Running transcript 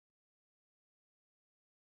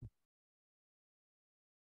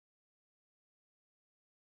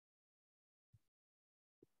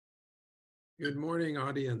Good morning,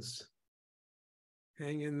 audience.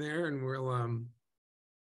 Hang in there, and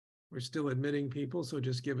we're still admitting people, so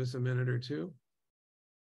just give us a minute or two.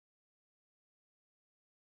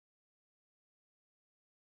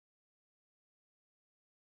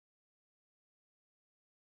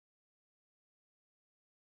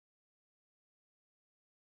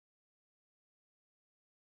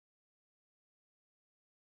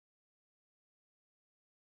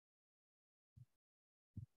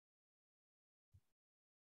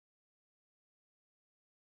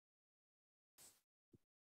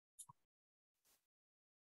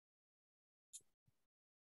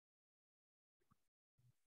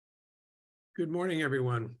 Good morning,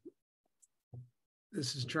 everyone.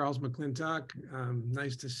 This is Charles McClintock.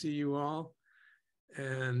 Nice to see you all.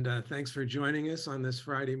 And thanks for joining us on this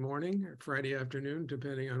Friday morning or Friday afternoon,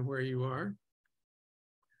 depending on where you are.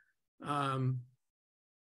 I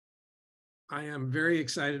am very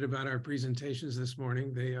excited about our presentations this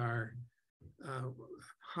morning. They are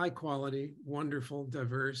high quality, wonderful,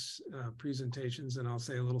 diverse presentations, and I'll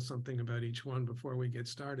say a little something about each one before we get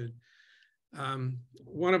started.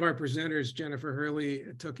 One of our presenters, Jennifer Hurley,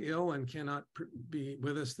 took ill and cannot be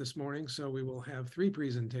with us this morning, so we will have 3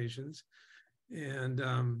 presentations, and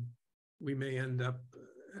we may end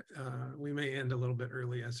a little bit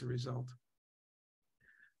early as a result.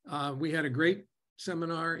 We had a great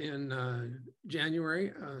seminar in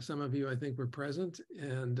January. Some of you, I think, were present,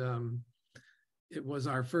 and it was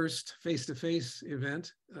our first face-to-face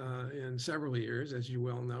event in several years, as you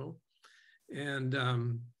well know,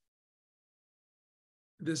 and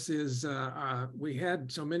this is, we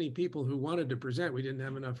had so many people who wanted to present, we didn't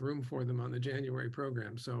have enough room for them on the January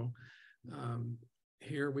program. So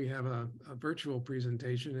here we have a virtual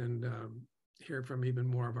presentation and hear from even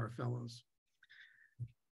more of our fellows.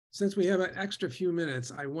 Since we have an extra few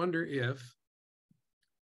minutes, I wonder if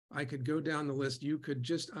I could go down the list. You could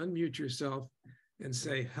just unmute yourself and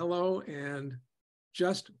say hello and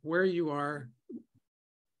just where you are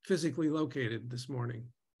physically located this morning.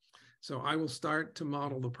 So I will start to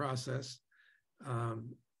model the process.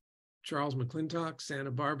 Charles McClintock, Santa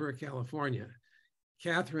Barbara, California.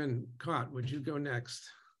 Catherine Cott, would you go next?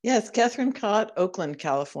 Yes, Catherine Cott, Oakland,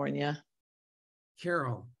 California.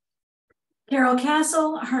 Carol. Carol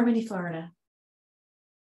Castle, Harmony, Florida.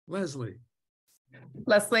 Leslie.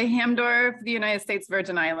 Leslie Hamdorf, the United States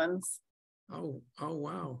Virgin Islands. Oh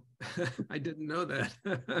wow. I didn't know that.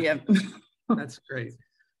 Yep. That's great.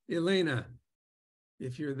 Elena,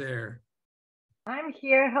 if you're there. I'm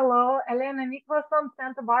here. Hello, Elena Nicholson,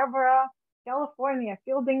 Santa Barbara, California,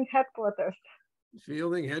 Fielding Headquarters.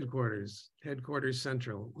 Fielding Headquarters, Headquarters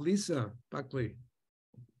Central. Lisa Buckley.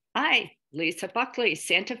 Hi, Lisa Buckley,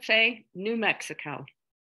 Santa Fe, New Mexico.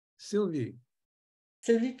 Sylvie.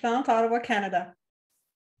 Sylvie Plante, Ottawa, Canada.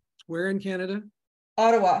 Where in Canada?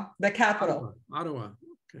 Ottawa, the capital. Ottawa.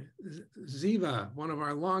 Okay. Ziva, one of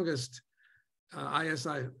our longest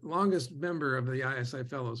longest member of the ISI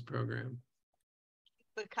Fellows Program.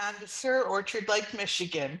 The Condesur, Orchard Lake,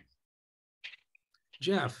 Michigan.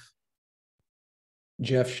 Jeff.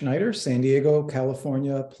 Jeff Schneider, San Diego,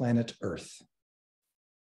 California, Planet Earth.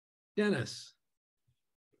 Dennis.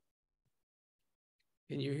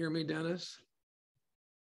 Can you hear me, Dennis?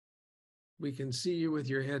 We can see you with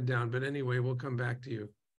your head down, but anyway, we'll come back to you.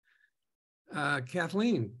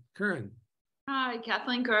 Kathleen Curran. Hi,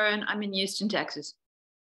 Kathleen Curran. I'm in Houston, Texas.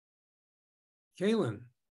 Kaylin.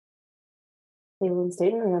 Kaylin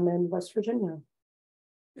Stater, I'm in West Virginia.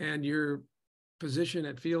 And your position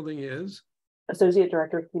at Fielding is? Associate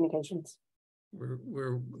Director of Communications.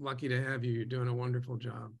 We're lucky to have you. You're doing a wonderful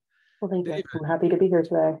job. Well, thank you. I'm happy to be here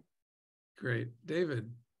today. Great. David.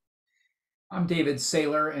 I'm David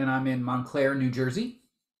Saylor, and I'm in Montclair, New Jersey.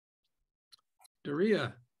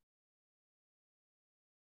 Daria.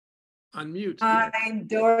 Unmute. I'm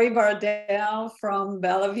Dory Bardell from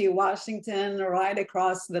Bellevue, Washington, right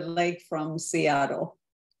across the lake from Seattle.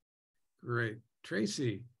 Great.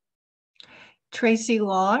 Tracy. Tracy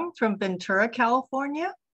Long from Ventura,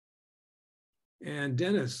 California. And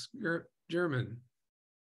Dennis German.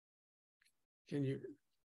 Can you?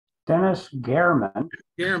 Dennis Gehrman.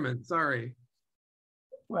 Gehrman, sorry.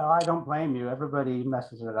 Well, I don't blame you. Everybody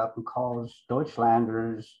messes it up and calls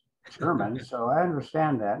Deutschlanders German, so I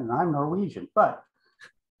understand that, and I'm Norwegian. But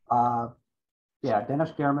yeah,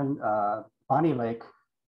 Dennis Gehrman, Bonnie Lake,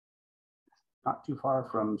 not too far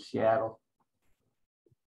from Seattle.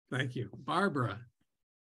 Thank you. Barbara.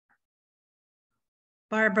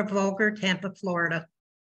 Barbara Volger, Tampa, Florida.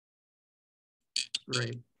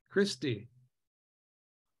 Great. Christy.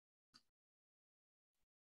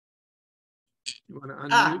 You want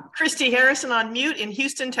to unmute? Christy Harrison on mute in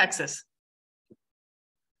Houston, Texas.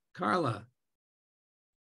 Carla.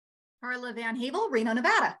 Carla Van Havel, Reno,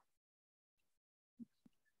 Nevada.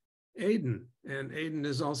 Aiden, and Aiden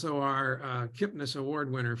is also our Kipnis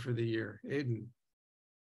Award winner for the year. Aiden.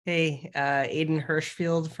 Hey, Aiden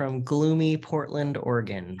Hirschfield from gloomy Portland,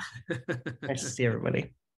 Oregon. Nice to see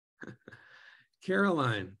everybody.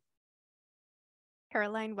 Caroline.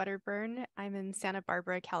 Caroline Wedderburn. I'm in Santa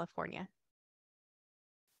Barbara, California.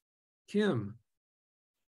 Kim.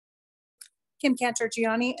 Kim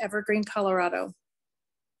Cantor-Gianni, Evergreen, Colorado.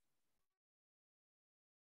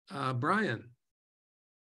 Brian.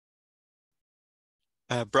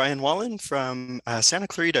 Brian Wallen from Santa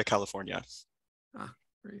Clarita, California. Ah,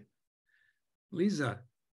 great. Lisa.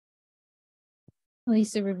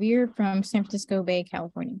 Lisa Revere from San Francisco Bay,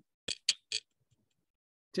 California.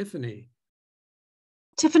 Tiffany.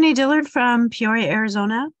 Tiffany Dillard from Peoria,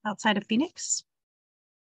 Arizona, outside of Phoenix.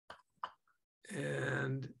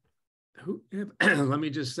 And who, let me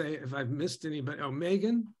just say if I've missed anybody. Oh,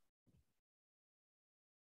 Megan.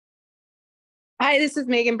 Hi, this is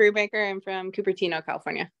Megan Brubaker. I'm from Cupertino,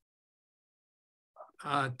 California.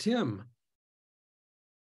 Tim.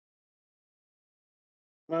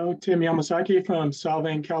 Hello, Tim Yamasaki from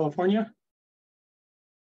Solvang, California.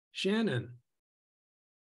 Shannon.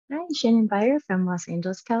 Hi, Shannon Byer from Los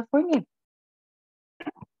Angeles, California.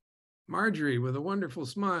 Marjorie with a wonderful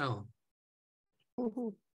smile.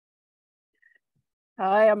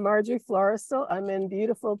 Hi, I'm Marjorie Florestal. I'm in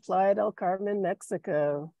beautiful Playa del Carmen,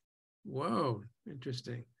 Mexico. Whoa,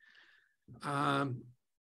 interesting.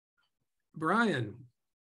 Brian.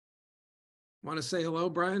 Want to say hello,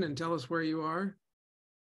 Brian, and tell us where you are?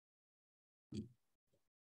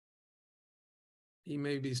 He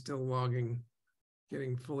may be still logging,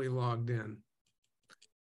 getting fully logged in.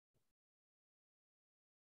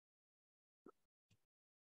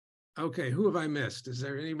 Okay, who have I missed? Is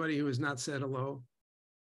there anybody who has not said hello?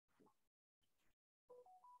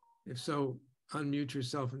 If so, unmute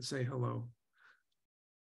yourself and say hello.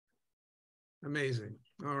 Amazing.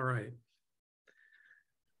 All right.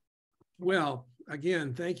 Well,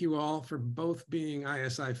 again, thank you all for both being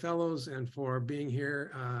ISI fellows and for being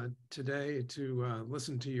here today to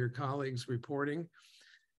listen to your colleagues reporting.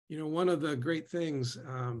 You know, one of the great things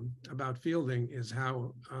about fielding is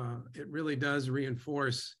how it really does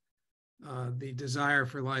reinforce the desire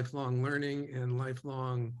for lifelong learning and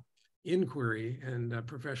lifelong inquiry and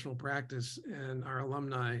professional practice, and our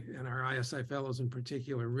alumni and our ISI fellows in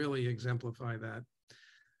particular really exemplify that.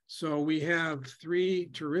 So we have three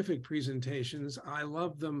terrific presentations. I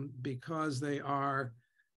love them because they are,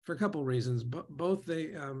 for a couple of reasons, but both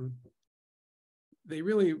they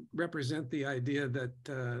really represent the idea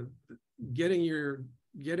that getting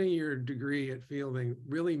your degree at fielding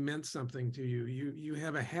really meant something to you. You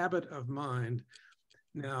have a habit of mind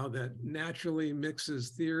now that naturally mixes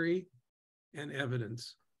theory and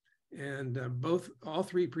evidence. And all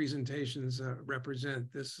three presentations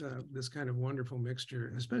represent this kind of wonderful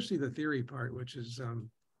mixture, especially the theory part, which is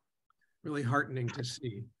really heartening to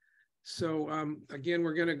see. So again,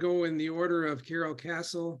 we're going to go in the order of Carol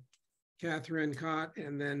Castle, Catherine Cott,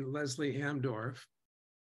 and then Leslie Hamdorf.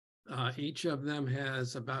 Each of them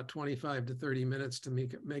has about 25 to 30 minutes to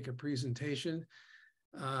make a presentation,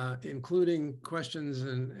 including questions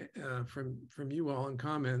and from you all and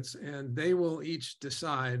comments, and they will each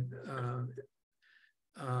decide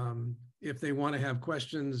if they want to have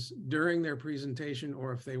questions during their presentation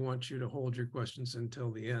or if they want you to hold your questions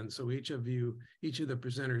until the end. So each of the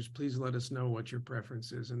presenters, please let us know what your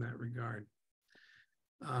preference is in that regard.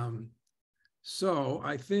 So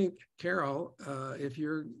I think, Carol, if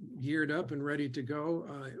you're geared up and ready to go,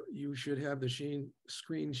 you should have the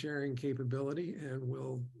screen sharing capability, and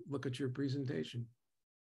we'll look at your presentation.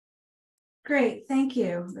 Great, thank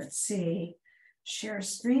you. Let's see. Share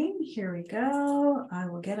screen, here we go. I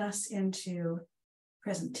will get us into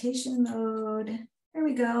presentation mode. There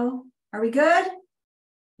we go. Are we good?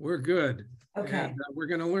 We're good. Okay. And, we're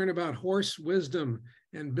going to learn about horse wisdom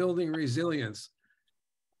and building resilience.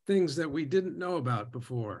 Things that we didn't know about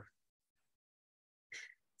before.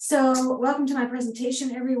 So welcome to my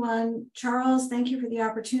presentation, everyone. Charles, thank you for the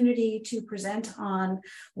opportunity to present on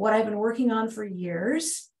what I've been working on for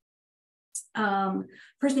years.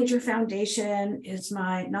 First Nature Foundation is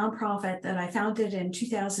my nonprofit that I founded in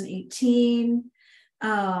 2018.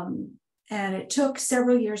 And it took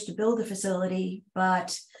several years to build the facility,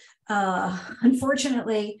 but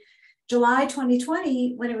unfortunately, July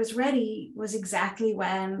 2020, when it was ready, was exactly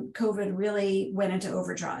when COVID really went into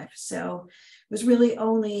overdrive. So it was really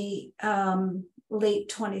only late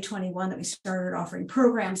 2021 that we started offering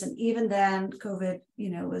programs. And even then, COVID,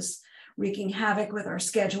 was wreaking havoc with our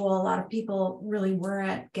schedule. A lot of people really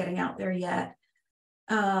weren't getting out there yet.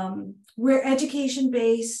 We're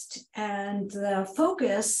education-based, and the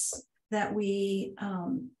focus that we,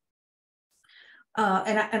 and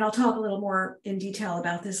I'll talk a little more in detail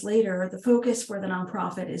about this later, the focus for the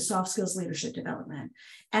nonprofit is soft skills leadership development.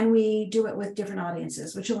 And we do it with different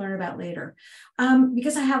audiences, which you'll learn about later.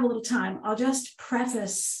 Because I have a little time, I'll just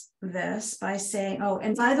preface this by saying, oh,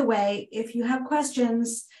 and by the way, if you have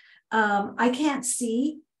questions, I can't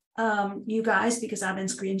see you guys because I'm in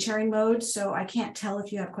screen sharing mode, so I can't tell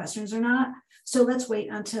if you have questions or not. So let's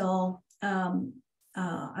wait until I'm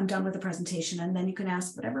done with the presentation, and then you can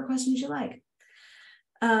ask whatever questions you like.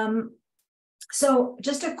 So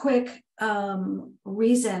just a quick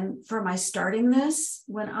reason for my starting this.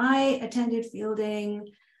 When I attended fielding,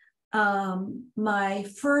 my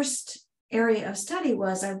first area of study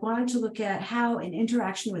was I wanted to look at how an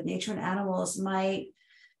interaction with nature and animals might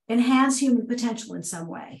enhance human potential in some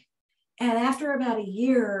way. And after about a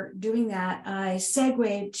year doing that, I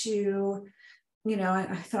segued to,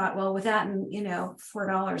 I thought, well, with that and,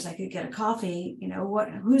 $4, I could get a coffee,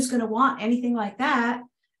 who's going to want anything like that?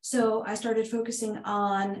 So I started focusing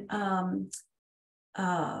on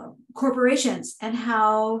corporations and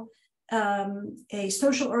how a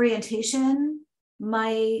social orientation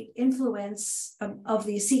might influence of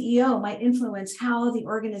the CEO might influence how the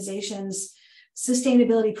organization's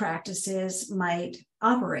sustainability practices might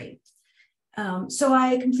operate. So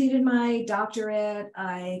I completed my doctorate.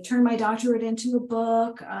 I turned my doctorate into a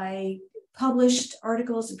book. I published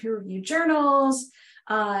articles in peer-reviewed journals.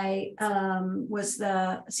 I was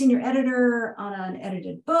the senior editor on an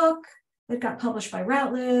edited book that got published by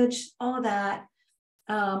Routledge. All of that.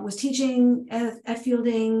 Was teaching at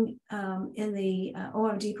Fielding in the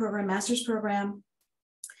OMD program, master's program.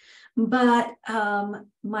 But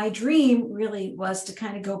my dream really was to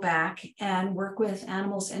kind of go back and work with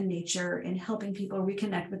animals and nature in helping people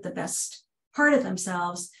reconnect with the best part of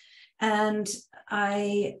themselves. And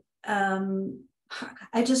I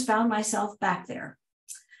just found myself back there.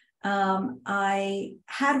 I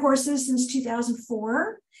had horses since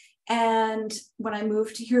 2004. And when I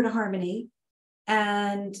moved here to Harmony,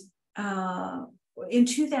 and in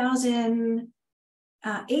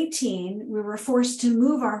 2018, we were forced to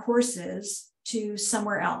move our horses to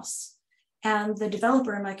somewhere else. And the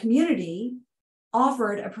developer in my community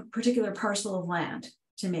offered a particular parcel of land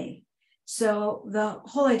to me. So the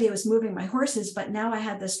whole idea was moving my horses, but now I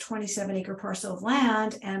had this 27-acre parcel of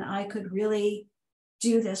land, and I could really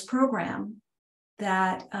do this program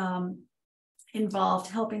that involved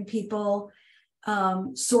helping people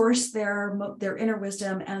source their inner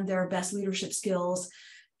wisdom and their best leadership skills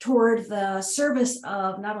toward the service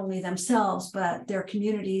of not only themselves, but their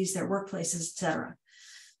communities, their workplaces, etc.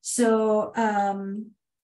 So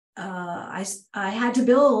I had to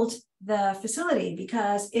build the facility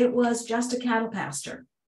because it was just a cattle pasture.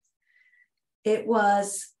 It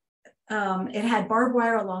had barbed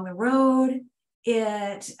wire along the road.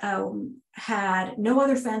 It had no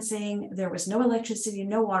other fencing. There was no electricity,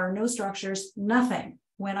 no water, no structures, nothing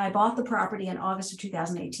when I bought the property in August of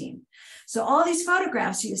 2018. So all these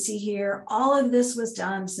photographs you see here, all of this was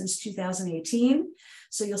done since 2018.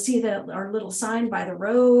 So you'll see our little sign by the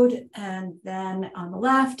road, and then on the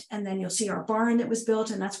left, and then you'll see our barn that was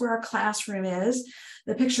built, and that's where our classroom is.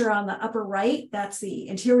 The picture on the upper right, that's the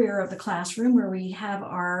interior of the classroom where we have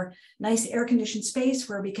our nice air-conditioned space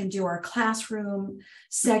where we can do our classroom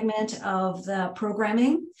segment of the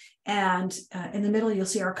programming. And in the middle, you'll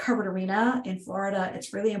see our covered arena. In Florida,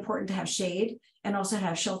 it's really important to have shade and also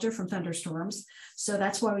have shelter from thunderstorms. So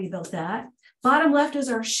that's why we built that. Bottom left is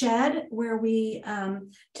our shed where we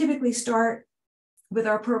typically start with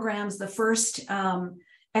our programs. The first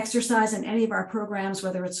exercise in any of our programs,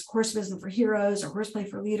 whether it's Horse Wisdom for Heroes or Horseplay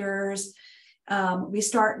for Leaders, we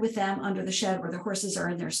start with them under the shed where the horses are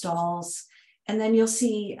in their stalls. And then you'll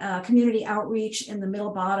see community outreach in the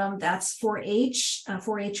middle bottom. That's 4-H, a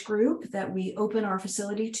 4-H group that we open our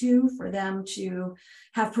facility to for them to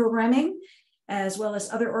have programming, as well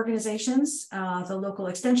as other organizations, the local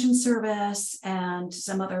extension service and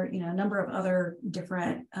some other, number of other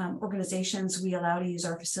different organizations we allow to use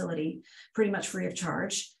our facility pretty much free of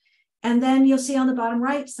charge. And then you'll see on the bottom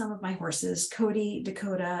right, some of my horses, Cody,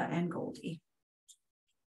 Dakota, and Goldie.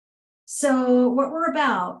 So what we're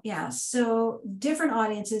about, so different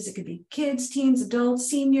audiences. It could be kids, teens, adults,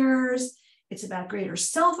 seniors. It's about greater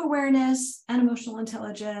self-awareness and emotional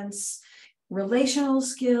intelligence, relational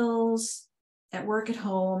skills, at work, at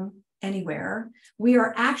home, anywhere. We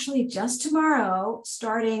are actually just tomorrow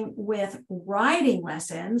starting with riding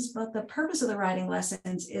lessons, but the purpose of the riding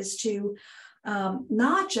lessons is to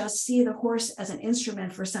not just see the horse as an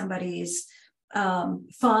instrument for somebody's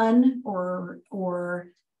fun or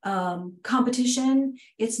competition.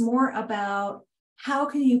 It's more about how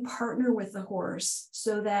can you partner with the horse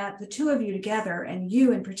so that the two of you together, and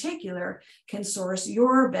you in particular, can source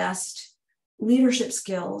your best leadership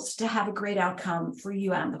skills to have a great outcome for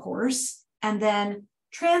you and the horse, and then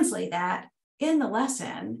translate that in the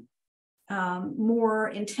lesson more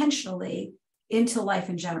intentionally into life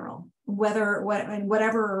in general, in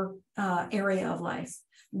whatever area of life,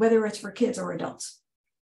 whether it's for kids or adults.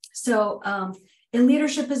 So in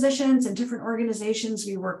leadership positions in different organizations,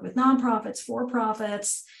 we work with nonprofits,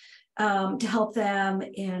 for-profits, to help them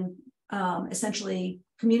in essentially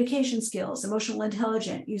communication skills, emotional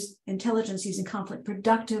intelligence, using conflict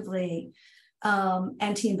productively,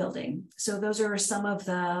 and team building. So those are some of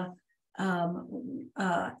the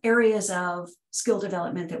areas of skill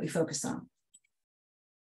development that we focus on.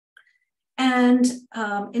 And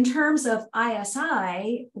in terms of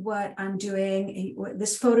ISI, what I'm doing,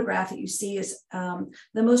 this photograph that you see is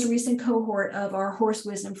the most recent cohort of our Horse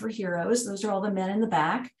Wisdom for Heroes. Those are all the men in the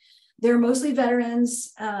back. They're mostly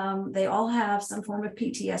veterans. They all have some form of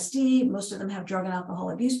PTSD. Most of them have drug and alcohol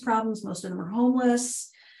abuse problems. Most of them are homeless.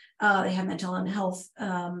 They have mental health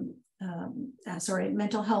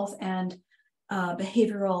and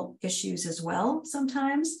behavioral issues as well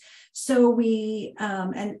sometimes. So we,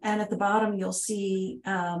 and at the bottom, you'll see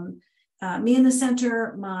me in the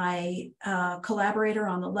center, my collaborator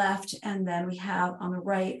on the left, and then we have on the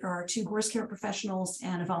right are two horse care professionals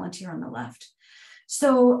and a volunteer on the left.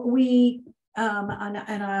 So we,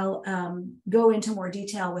 and I'll go into more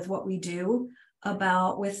detail with what we do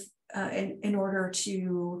about in order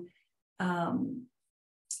to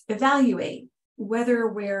evaluate whether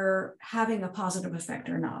we're having a positive effect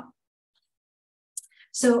or not.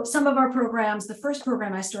 So some of our programs, the first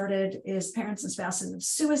program I started is Parents and Spouses of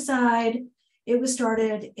Suicide. It was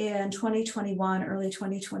started in 2021, early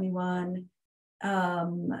 2021.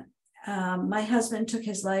 My husband took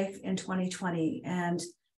his life in 2020. And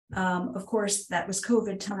of course, that was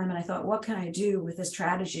COVID time. And I thought, what can I do with this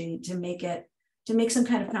strategy to make some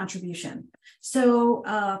kind of contribution? So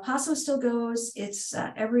PASO still goes. It's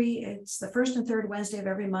it's the first and third Wednesday of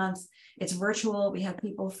every month. It's virtual. We have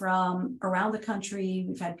people from around the country.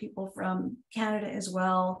 We've had people from Canada as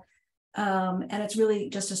well. And it's really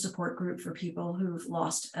just a support group for people who've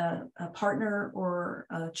lost a partner or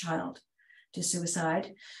a child to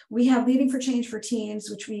suicide. We have Leading for Change for Teens,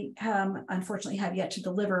 which we unfortunately have yet to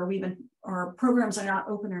deliver. Our programs are not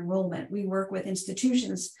open enrollment. We work with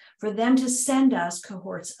institutions for them to send us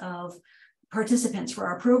cohorts of participants for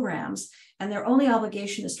our programs, and their only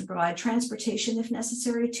obligation is to provide transportation if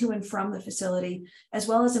necessary to and from the facility, as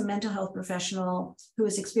well as a mental health professional who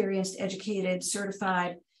is experienced, educated,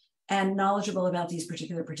 certified, and knowledgeable about these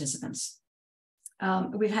particular participants.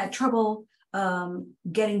 We've had trouble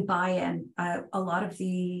getting buy-in. A lot of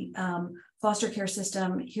the foster care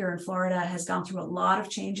system here in Florida has gone through a lot of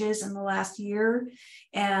changes in the last year,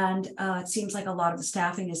 and it seems like a lot of the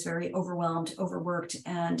staffing is very overwhelmed, overworked,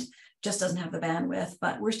 and just doesn't have the bandwidth,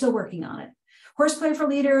 but we're still working on it. Horseplay for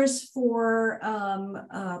Leaders for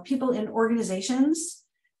people in organizations.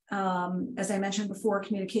 As I mentioned before,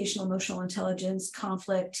 communication, emotional intelligence,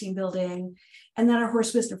 conflict, team building, and then our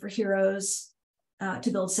Horse Wisdom for Heroes to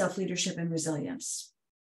build self-leadership and resilience.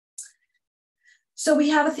 So we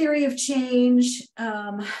have a theory of change.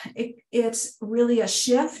 It's really a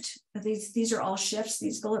shift. These are all shifts,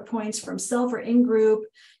 these bullet points, from self or in group,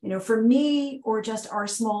 for me, or just our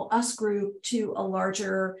small us group, to a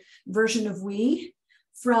larger version of we,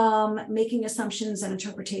 from making assumptions and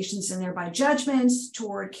interpretations and thereby judgments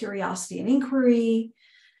toward curiosity and inquiry,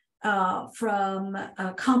 from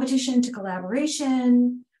competition to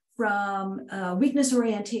collaboration, from weakness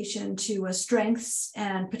orientation to a strengths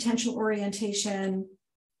and potential orientation,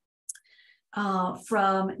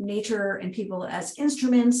 from nature and people as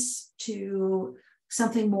instruments to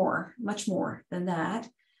something more, much more than that,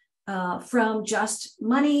 from just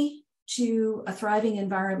money to a thriving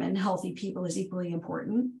environment and healthy people is equally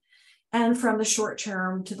important, and from the short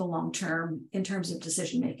term to the long term in terms of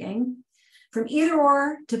decision making, from either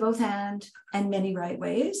or to both and many right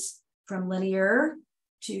ways, from linear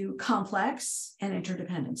to complex and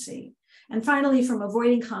interdependency. And finally, from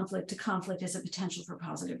avoiding conflict to conflict as a potential for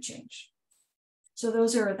positive change. So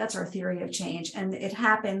that's our theory of change. And it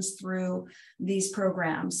happens through these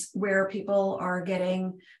programs where people are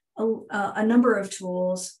getting a number of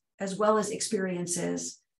tools as well as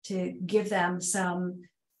experiences to give them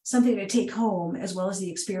something to take home, as well as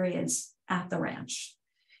the experience at the ranch.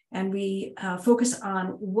 And we focus on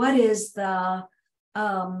what is the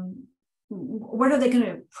what are they going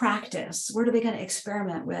to practice? What are they going to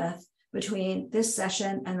experiment with between this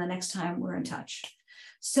session and the next time we're in touch?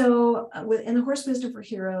 So in the Horse Wisdom for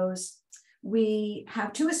Heroes, we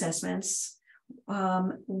have 2 assessments.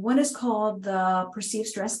 One is called the Perceived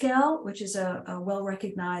Stress Scale, which is a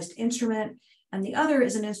well-recognized instrument. And the other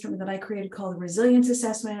is an instrument that I created called the Resilience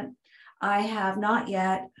Assessment. I have not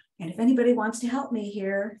yet, and if anybody wants to help me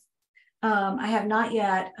here, I have not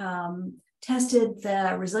yet tested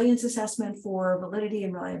the Resilience Assessment for validity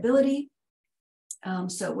and reliability.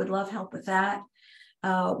 So would love help with that.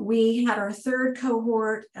 We had our 3rd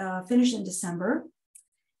cohort finish in December.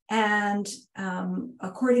 And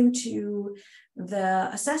according to the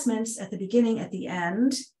assessments at the beginning, at the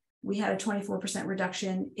end, we had a 24%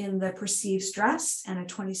 reduction in the perceived stress and a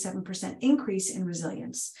 27% increase in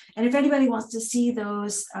resilience. And if anybody wants to see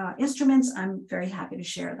those instruments, I'm very happy to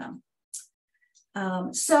share them.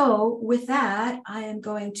 So with that, I am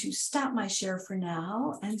going to stop my share for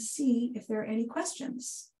now and see if there are any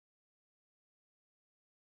questions.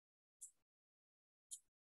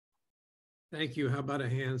 Thank you. How about a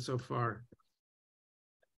hand so far?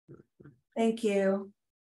 Thank you.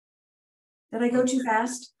 Did I go too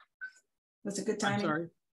fast? Was it good timing? I'm sorry?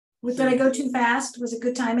 Did I go too fast? Was it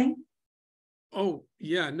good timing? Oh,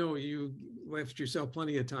 yeah, no, you left yourself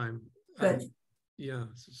plenty of time. Good. Yeah,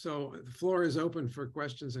 so the floor is open for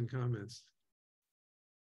questions and comments.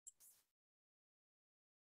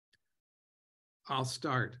 I'll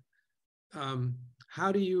start.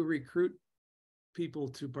 How do you recruit people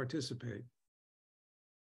to participate?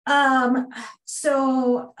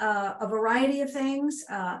 So a variety of things,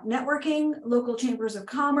 networking, local chambers of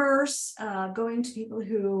commerce, going to people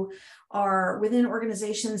who are within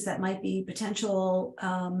organizations that might be potential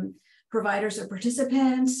providers or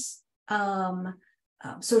participants,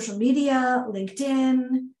 social media,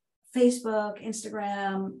 LinkedIn, Facebook,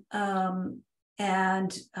 Instagram,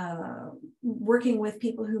 and working with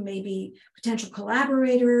people who may be potential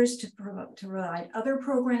collaborators to provide other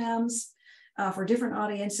programs for different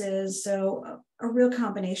audiences. So a real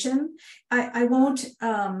combination. I won't,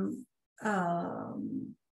 I'll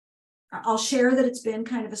share that it's been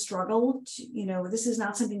kind of a struggle to, this is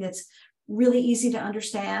not something that's really easy to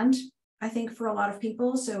understand, I think, for a lot of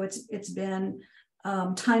people. So it's been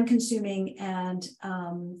time consuming and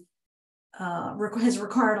has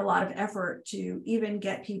required a lot of effort to even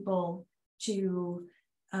get people to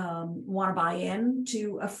want to buy in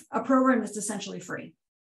to a program that's essentially free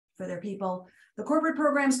for their people. The corporate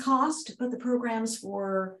programs cost, but the programs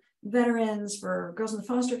for veterans, for girls in the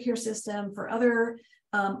foster care system, for other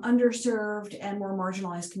underserved and more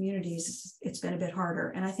marginalized communities, it's been a bit harder.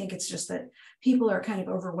 And I think it's just that people are kind of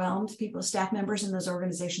overwhelmed. Staff members in those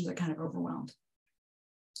organizations are kind of overwhelmed.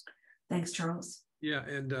 Thanks, Charles. Yeah,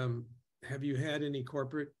 and have you had any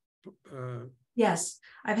corporate? Yes,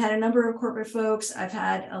 I've had a number of corporate folks. I've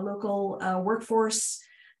had a local workforce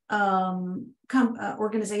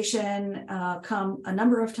organization come a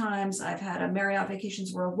number of times. I've had a Marriott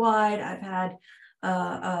Vacations Worldwide. I've had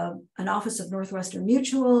an office of Northwestern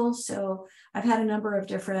Mutual. So I've had a number of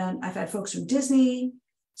different, I've had folks from Disney.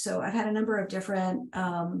 So I've had a number of different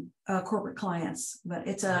corporate clients, but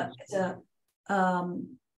it's a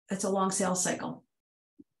long sales cycle.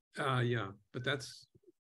 Yeah, but that's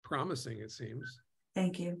promising, it seems.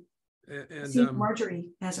 Thank you. And see, Marjorie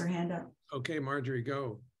has her hand up. Okay, Marjorie,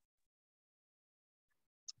 go.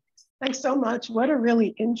 Thanks so much. What a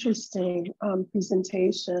really interesting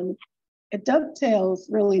presentation. It dovetails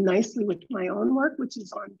really nicely with my own work, which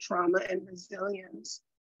is on trauma and resilience.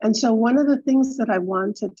 And so one of the things that I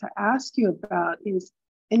wanted to ask you about is,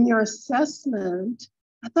 in your assessment,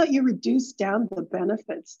 I thought you reduced down the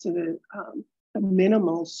benefits to the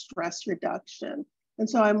minimal stress reduction. And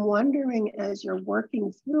so I'm wondering, as you're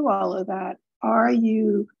working through all of that, are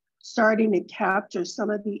you starting to capture some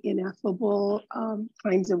of the ineffable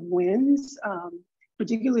kinds of wins,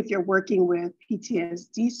 particularly if you're working with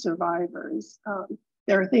PTSD survivors?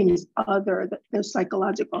 There are things other than their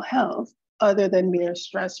psychological health, other than mere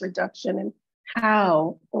stress reduction, and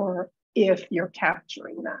how or if you're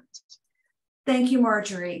capturing that. Thank you,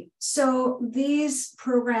 Marjorie. So these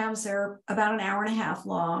programs are about an hour and a half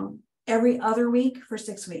long, every other week for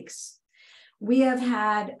 6 weeks. We have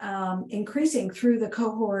had increasing through the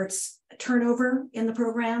cohorts turnover in the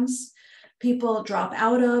programs. People drop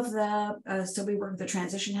out of so we work with the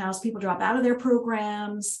transition house, people drop out of their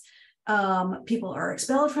programs. People are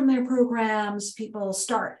expelled from their programs. People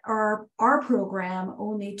start our program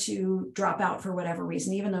only to drop out for whatever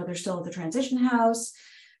reason, even though they're still at the transition house.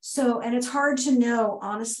 So, and it's hard to know,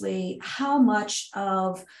 honestly, how much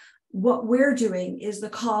of what we're doing is the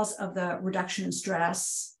cause of the reduction in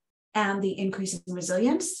stress and the increase in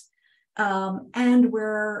resilience. And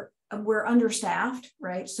we're understaffed,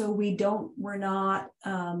 right? So we're not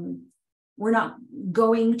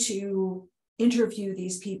going to interview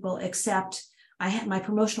these people, except my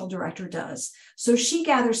promotional director does. So she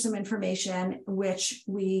gathers some information, which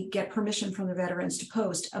we get permission from the veterans to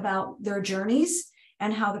post about their journeys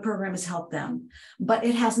and how the program has helped them, but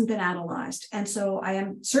it hasn't been analyzed. And so I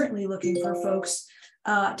am certainly looking for folks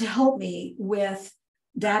to help me with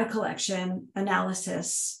data collection,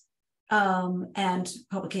 analysis, and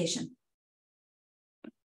publication.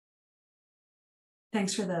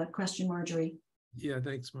 Thanks for the question, Marjorie. Yeah,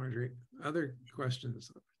 thanks, Marjorie. Other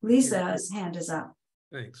questions? Lisa's hand is up.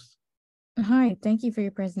 Thanks. Hi, thank you for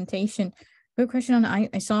your presentation. Good question on I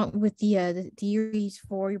saw with the theories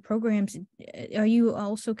for your programs. Are you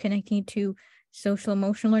also connecting to social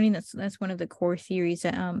emotional learning? That's one of the core theories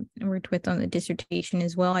that I worked with on the dissertation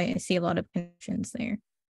as well. I see a lot of connections there.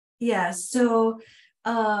 Yes. So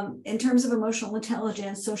in terms of emotional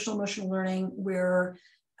intelligence, social emotional learning,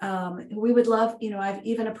 we would love, I've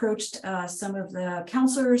even approached some of the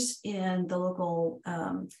counselors in the local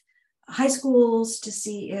high schools to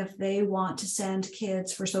see if they want to send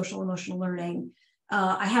kids for social emotional learning.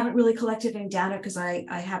 I haven't really collected any data because I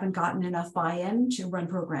haven't gotten enough buy-in to run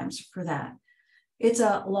programs for that. It's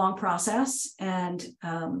a long process, and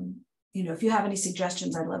if you have any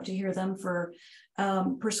suggestions, I'd love to hear them for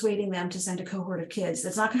persuading them to send a cohort of kids.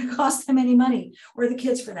 That's not going to cost them any money, or the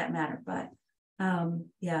kids for that matter. But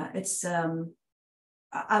yeah, it's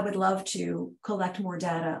I would love to collect more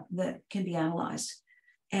data that can be analyzed,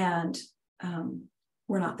 and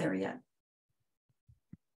we're not there yet.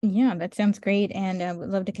 Yeah, that sounds great, and would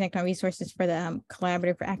love to connect on resources for the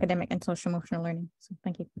collaborative for academic and social emotional learning. So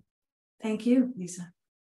thank you. Thank you, Lisa.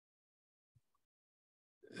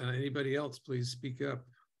 Anybody else, please speak up.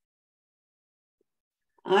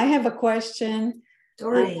 I have a question.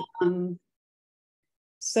 Dory.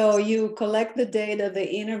 So you collect the data, the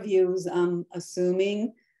interviews, I'm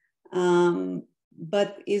assuming,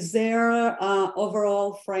 but is there an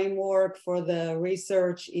overall framework for the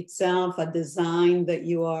research itself, a design that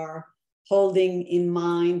you are holding in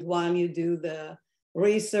mind while you do the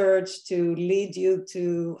research to lead you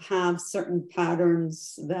to have certain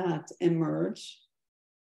patterns that emerge?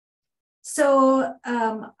 So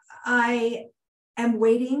I am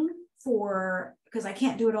waiting because I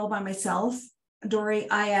can't do it all by myself. Dory,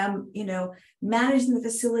 I am, managing the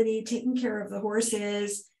facility, taking care of the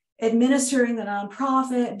horses, administering the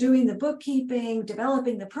nonprofit, doing the bookkeeping,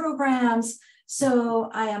 developing the programs. So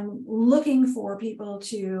I am looking for people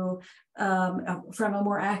to, from a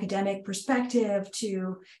more academic perspective,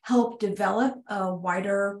 to help develop a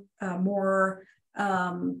wider, more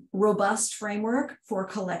robust framework for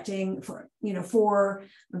collecting, for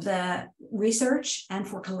the research and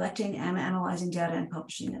for collecting and analyzing data and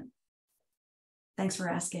publishing it. Thanks for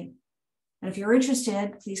asking. And if you're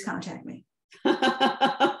interested, please contact me.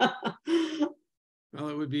 Well,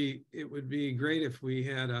 it would be great if we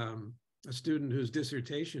had a student whose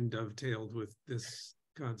dissertation dovetailed with this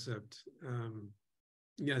concept.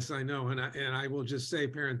 Yes, I know, and I will just say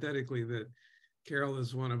parenthetically that Carol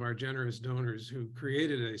is one of our generous donors who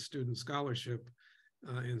created a student scholarship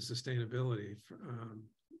in sustainability,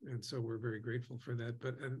 and so we're very grateful for that.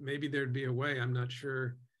 But maybe there'd be a way. I'm not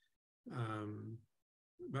sure.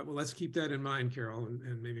 But well, let's keep that in mind, Carol,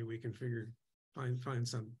 and maybe we can find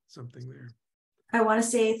something there. I want to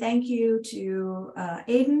say thank you to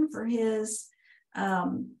Aiden for his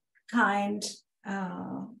kind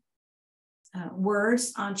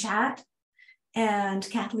words on chat, and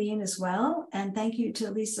Kathleen as well. And thank you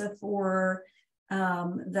to Lisa for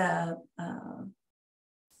the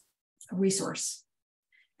resource.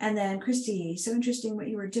 And then Christy, so interesting what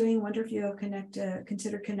you were doing. Wonder if you'll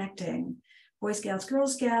consider connecting Boy Scouts, Girl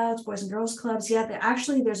Scouts, Boys and Girls Clubs. Yeah,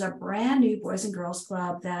 actually there's a brand new Boys and Girls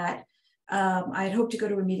Club that I had hoped to go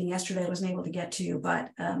to a meeting yesterday. I wasn't able to get to,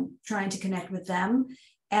 but trying to connect with them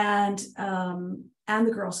and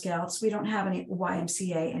the Girl Scouts. We don't have any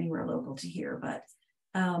YMCA anywhere local to here, but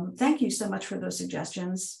thank you so much for those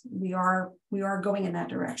suggestions. We are going in that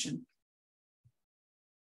direction.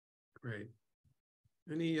 Great.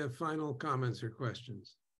 Any final comments or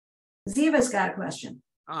questions? Ziva's got a question.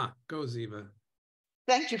 Go Ziva.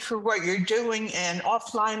 Thank you for what you're doing. And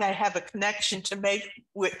offline, I have a connection to make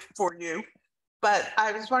for you. But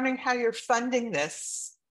I was wondering how you're funding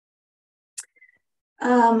this.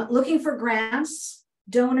 Looking for grants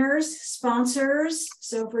donors, sponsors.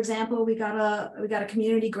 So for example, we got a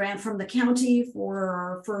community grant from the county for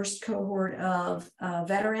our first cohort of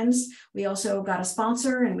veterans. We also got a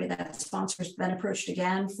sponsor, and that sponsor's been approached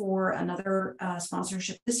again for another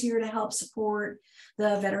sponsorship this year to help support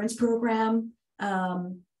the veterans program.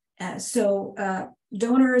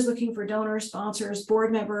 Donors, looking for donors, sponsors,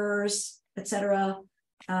 board members, etc.,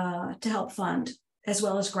 to help fund, as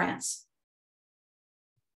well as grants.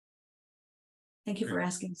 Thank you for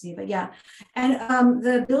asking, Ziva. Yeah, and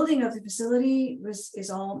the building of the facility is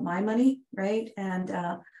all my money, right? And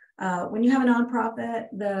when you have a nonprofit,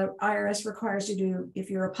 the IRS requires you to, if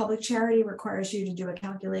you're a public charity, requires you to do a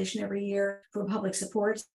calculation every year for public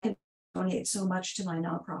support. I can donate so much to my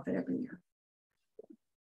nonprofit every year.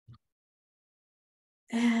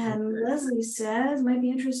 And Leslie says, might be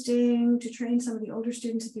interesting to train some of the older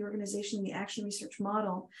students at the organization in the action research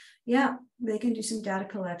model. Yeah, they can do some data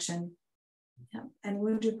collection. Yeah. And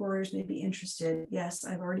wounded warriors may be interested. Yes,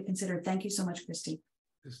 I've already considered. Thank you so much, Christy.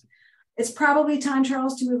 It's probably time,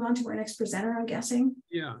 Charles, to move on to our next presenter, I'm guessing.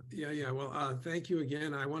 Yeah. Well, thank you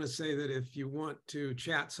again. I want to say that if you want to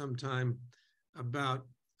chat sometime about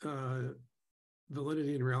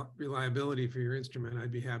validity and reliability for your instrument,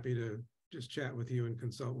 I'd be happy to just chat with you and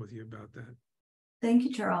consult with you about that. Thank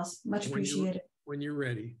you, Charles. Much appreciated. When you're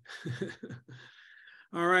ready.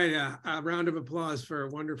 All right, a round of applause for a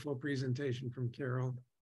wonderful presentation from Carol.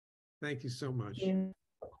 Thank you so much.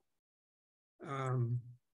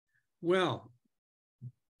 Well,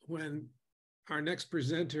 when our next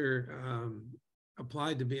presenter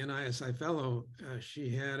applied to be an ISI fellow,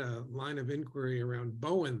 she had a line of inquiry around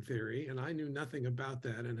Bowen theory, and I knew nothing about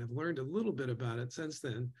that and have learned a little bit about it since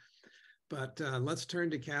then. But let's turn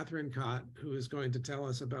to Catherine Cott, who is going to tell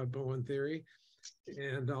us about Bowen theory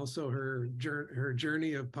and also her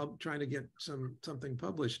journey of trying to get something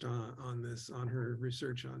published on her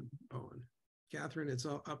research on Bowen. Catherine, it's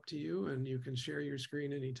all up to you, and you can share your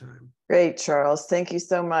screen anytime. Great, Charles. Thank you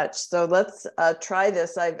so much. So let's try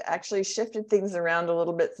this. I've actually shifted things around a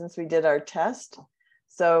little bit since we did our test.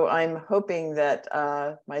 So I'm hoping that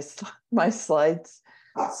my slides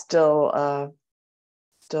still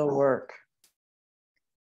work.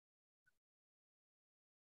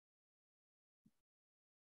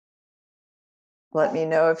 Let me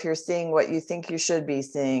know if you're seeing what you think you should be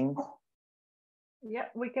seeing. Yeah,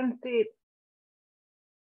 we can see it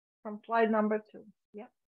from slide number 2. Yeah.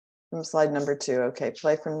 From slide number 2. Okay,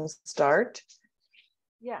 play from start.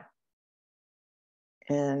 Yeah.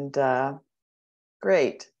 And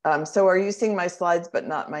great. So are you seeing my slides but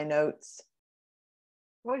not my notes?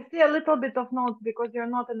 We see a little bit of notes because you're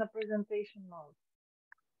not in the presentation mode.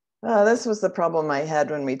 This was the problem I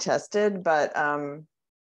had when we tested, but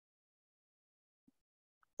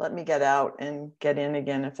let me get out and get in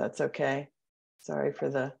again if that's okay. Sorry for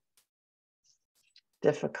the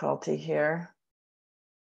difficulty here.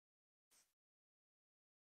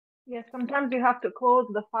 Yes, sometimes you have to close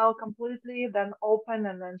the file completely, then open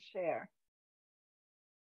and then share.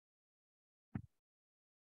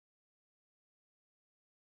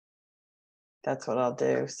 That's what I'll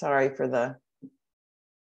do. Sorry for the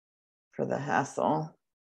hassle.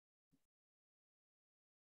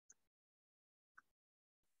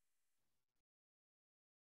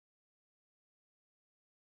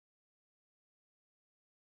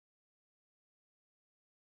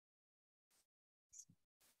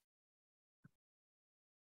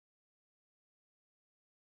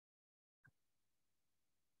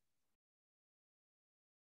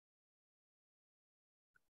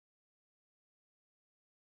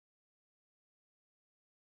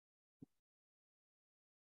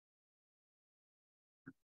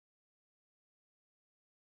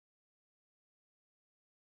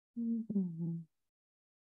 Mm-hmm.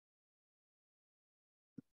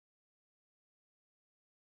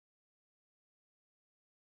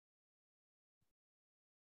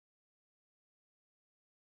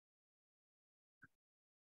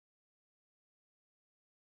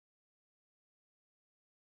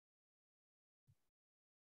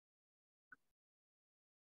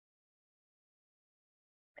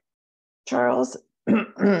 Charles,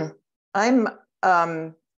 I'm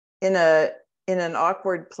in an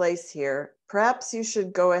awkward place here. Perhaps you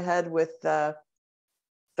should go ahead with the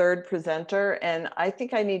third presenter, and I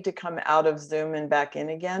think I need to come out of Zoom and back in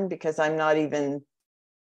again because I'm not even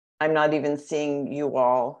seeing you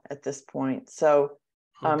all at this point. So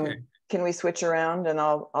Okay. Can we switch around and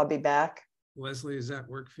I'll be back? Leslie, does that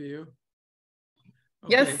work for you?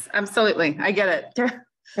 Okay. Yes, absolutely. I get it.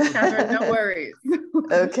 Catherine, no worries.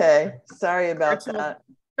 Okay, sorry about that.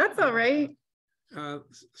 That's all right.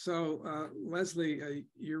 Leslie,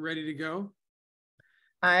 you're ready to go?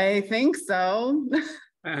 I think so.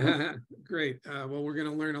 Great. Well, we're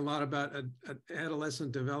going to learn a lot about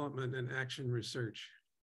adolescent development and action research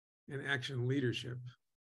and action leadership.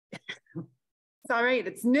 It's all right.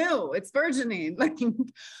 It's new. It's burgeoning.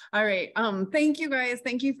 All right. Thank you guys.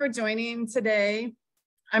 Thank you for joining today.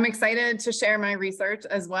 I'm excited to share my research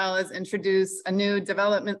as well as introduce a new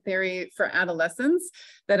development theory for adolescents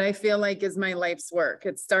that I feel like is my life's work.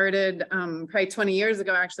 It started probably 20 years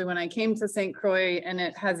ago, actually, when I came to St. Croix, and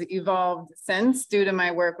it has evolved since due to my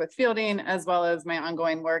work with fielding as well as my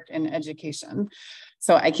ongoing work in education.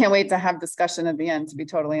 So I can't wait to have discussion at the end, to be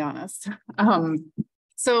totally honest.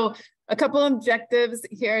 So a couple of objectives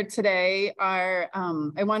here today are,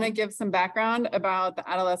 I want to give some background about the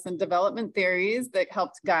adolescent development theories that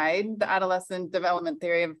helped guide the adolescent development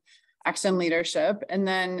theory of action leadership, and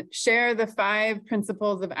then share the 5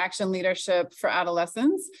 principles of action leadership for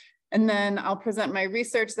adolescents. And then I'll present my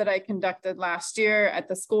research that I conducted last year at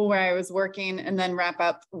the school where I was working, and then wrap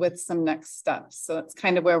up with some next steps. So that's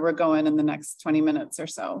kind of where we're going in the next 20 minutes or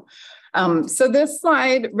so. So this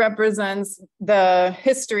slide represents the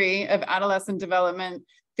history of adolescent development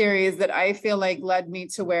theories that I feel like led me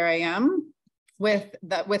to where I am with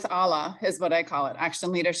ALA, is what I call it,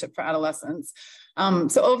 Action Leadership for Adolescents.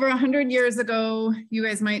 So over 100 years ago, you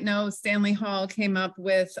guys might know Stanley Hall came up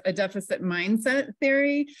with a deficit mindset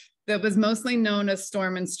theory that was mostly known as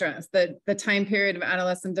storm and stress, that the time period of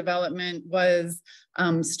adolescent development was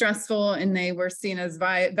stressful, and they were seen as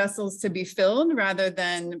vessels to be filled rather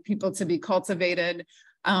than people to be cultivated.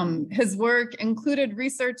 His work included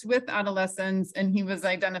research with adolescents, and he was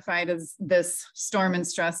identified as this storm and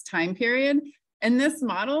stress time period. And this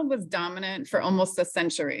model was dominant for almost a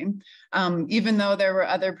century, even though there were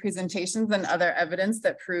other presentations and other evidence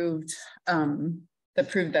that proved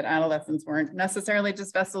that adolescents weren't necessarily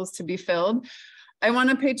just vessels to be filled. I want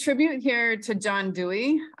to pay tribute here to John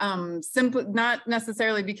Dewey, simply not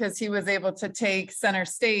necessarily because he was able to take center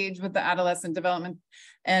stage with the adolescent development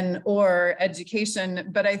or education,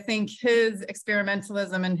 but I think his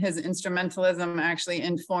experimentalism and his instrumentalism actually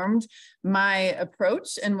informed my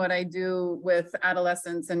approach and what I do with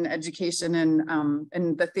adolescents and education,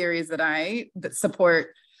 and the theories that support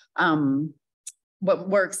what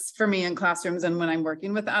works for me in classrooms and when I'm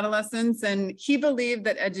working with adolescents. And he believed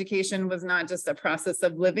that education was not just a process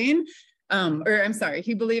of living,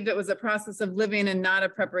 he believed it was a process of living and not a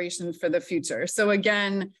preparation for the future. So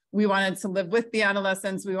again, we wanted to live with the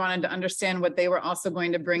adolescents. We wanted to understand what they were also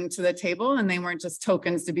going to bring to the table, and they weren't just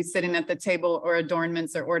tokens to be sitting at the table or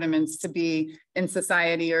adornments or ornaments to be in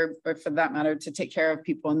society, or for that matter, to take care of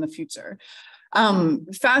people in the future.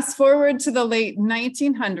 Fast forward to the late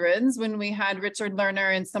 1900s, when we had Richard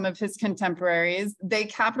Lerner and some of his contemporaries, they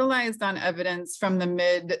capitalized on evidence from the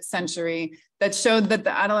mid-century that showed that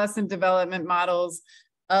the adolescent development models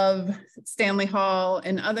of Stanley Hall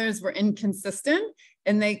and others were inconsistent,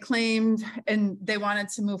 and they claimed and they wanted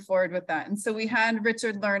to move forward with that. And so we had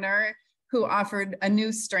Richard Lerner, who offered a new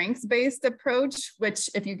strengths-based approach, which,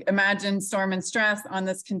 if you imagine storm and stress on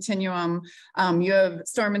this continuum, you have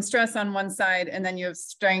storm and stress on one side, and then you have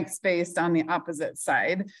strengths-based on the opposite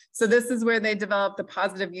side. So this is where they developed the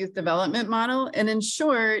positive youth development model. And in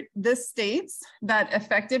short, this states that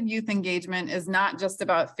effective youth engagement is not just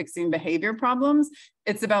about fixing behavior problems.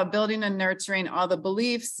 It's about building and nurturing all the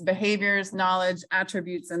beliefs, behaviors, knowledge,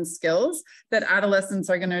 attributes, and skills that adolescents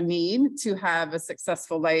are going to need to have a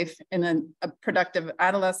successful life in a productive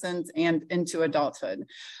adolescence and into adulthood.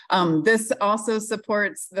 This also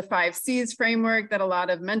supports the 5 C's framework that a lot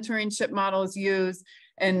of mentorship models use,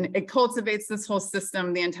 and it cultivates this whole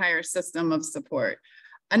system, the entire system of support.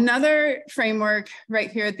 Another framework right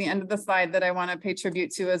here at the end of the slide that I want to pay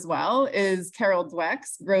tribute to as well is Carol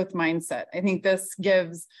Dweck's growth mindset. I think this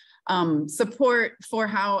gives support for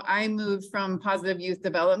how I moved from positive youth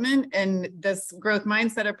development, and this growth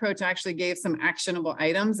mindset approach actually gave some actionable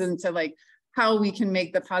items into like how we can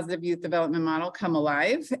make the positive youth development model come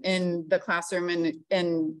alive in the classroom and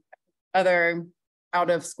in other out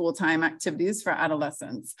of school time activities for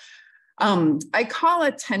adolescents. I call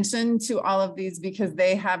attention to all of these because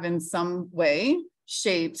they have in some way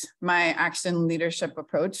shaped my action leadership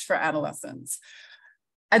approach for adolescents.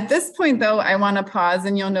 At this point, though, I want to pause,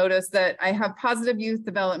 and you'll notice that I have positive youth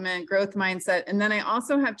development, growth mindset, and then I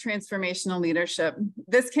also have transformational leadership.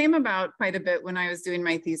 This came about quite a bit when I was doing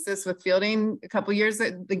my thesis with fielding a couple years,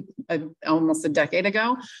 almost a decade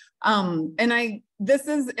ago. This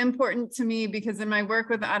is important to me because in my work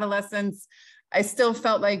with adolescents, I still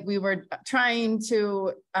felt like we were trying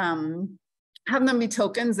to have them be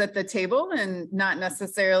tokens at the table and not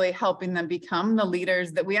necessarily helping them become the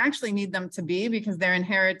leaders that we actually need them to be, because they're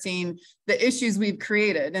inheriting the issues we've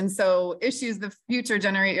created. And so issues the future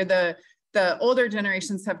generation, the older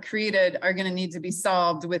generations have created are going to need to be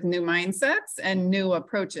solved with new mindsets and new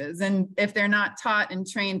approaches. And if they're not taught and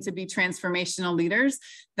trained to be transformational leaders,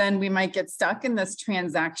 then we might get stuck in this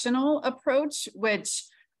transactional approach, which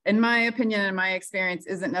in my opinion and my experience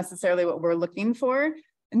isn't necessarily what we're looking for.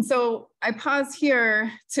 And so I pause here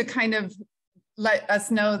to kind of let us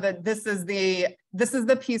know that this is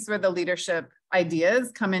the piece where the leadership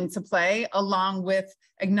ideas come into play, along with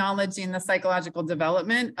acknowledging the psychological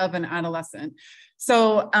development of an adolescent.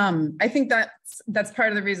 So I think that's part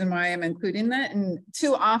of the reason why I'm including that. And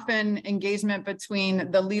too often engagement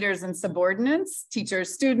between the leaders and subordinates,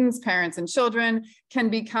 teachers, students, parents, and children can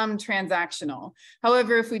become transactional.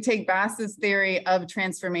 However, if we take Bass's theory of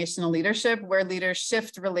transformational leadership, where leaders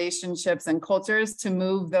shift relationships and cultures to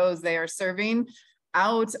move those they are serving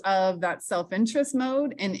out of that self-interest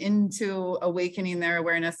mode and into awakening their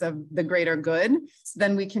awareness of the greater good,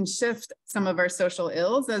 then we can shift some of our social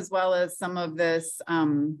ills as well as some of this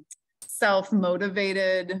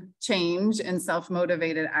self-motivated change and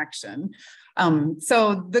self-motivated action.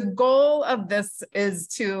 So the goal of this is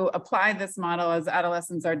to apply this model as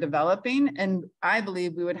adolescents are developing, and I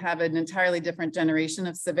believe we would have an entirely different generation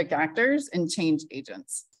of civic actors and change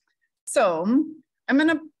agents. So I'm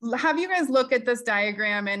going to have you guys look at this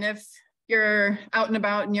diagram, and if you're out and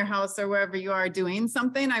about in your house or wherever you are doing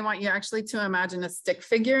something, I want you actually to imagine a stick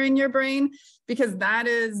figure in your brain, because that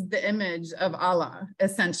is the image of Allah,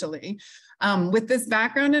 essentially. With this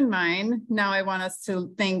background in mind, now I want us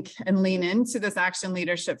to think and lean into this action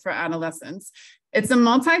leadership for adolescents. It's a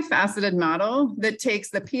multifaceted model that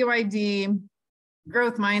takes the PYD,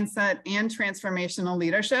 growth mindset, and transformational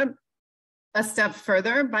leadership a step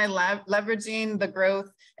further by leveraging the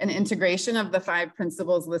growth and integration of the 5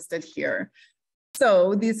 principles listed here.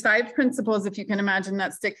 So these 5 principles, if you can imagine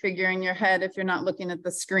that stick figure in your head, if you're not looking at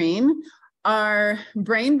the screen, are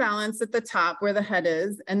brain balance at the top where the head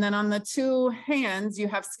is. And then on the 2 hands, you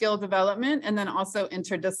have skill development, and then also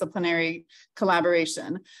interdisciplinary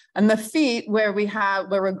collaboration. And the feet, where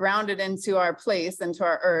we're grounded into our place, into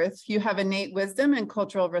our earth, you have innate wisdom and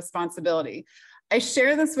cultural responsibility. I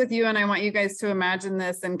share this with you, and I want you guys to imagine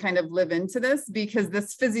this and kind of live into this, because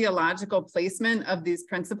this physiological placement of these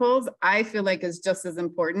principles, I feel like is just as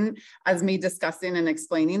important as me discussing and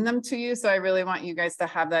explaining them to you. So I really want you guys to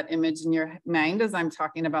have that image in your mind as I'm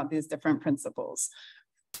talking about these different principles.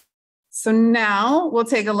 So now we'll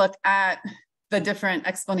take a look at the different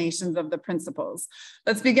explanations of the principles.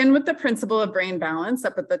 Let's begin with the principle of brain balance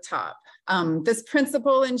up at the top. This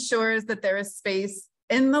principle ensures that there is space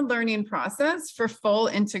in the learning process for full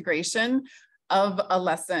integration of a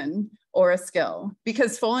lesson or a skill,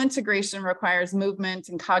 because full integration requires movement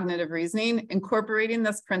and cognitive reasoning. Incorporating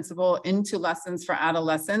this principle into lessons for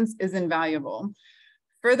adolescents is invaluable.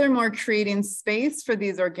 Furthermore, creating space for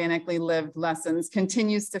these organically lived lessons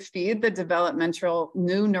continues to feed the developmental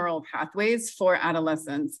new neural pathways for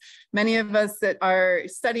adolescents. Many of us that are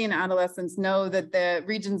studying adolescents know that the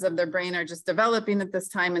regions of their brain are just developing at this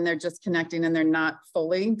time, and they're just connecting and they're not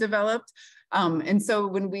fully developed. And so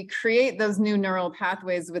when we create those new neural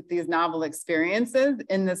pathways with these novel experiences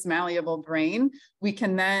in this malleable brain, we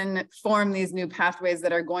can then form these new pathways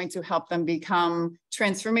that are going to help them become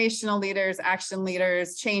transformational leaders, action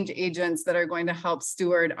leaders, change agents that are going to help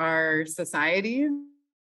steward our society.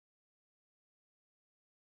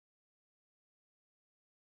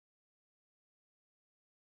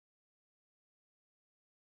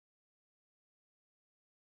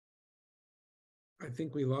 I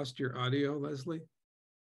think we lost your audio, Leslie.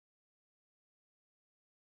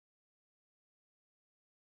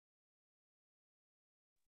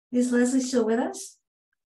 Is Leslie still with us?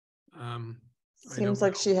 Seems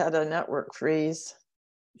like she had a network freeze.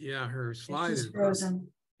 Yeah, her slide is frozen.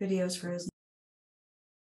 Video's frozen.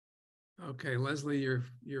 Okay, Leslie,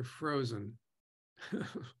 you're frozen,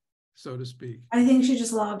 so to speak. I think she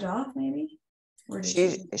just logged off, maybe. Or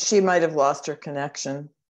did she might have lost her connection.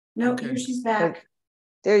 No, here she's back.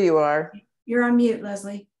 There you are. You're on mute,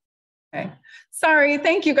 Leslie. Okay. Sorry.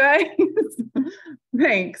 Thank you, guys.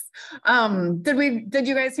 Thanks. Did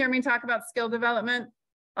you guys hear me talk about skill development?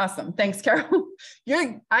 Awesome. Thanks, Carol.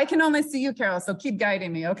 I can only see you, Carol, so keep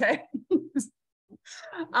guiding me, okay? So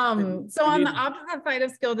on the opposite side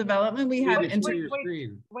of skill development, we have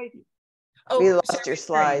Wait. Oh, we lost your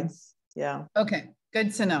slides. Yeah. Okay.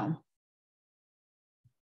 Good to know.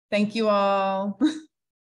 Thank you all.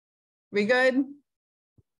 We good?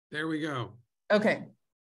 There we go. Okay.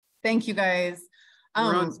 Thank you, guys.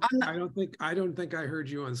 I don't think I heard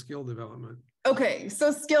you on skill development. Okay,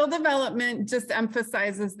 so skill development just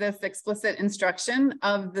emphasizes this explicit instruction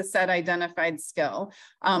of the said identified skill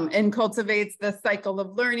and cultivates the cycle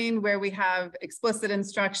of learning where we have explicit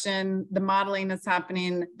instruction, the modeling is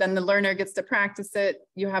happening, then the learner gets to practice it,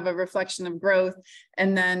 you have a reflection of growth,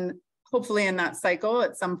 and then hopefully in that cycle,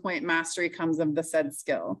 at some point, mastery comes of the said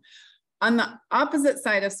skill. On the opposite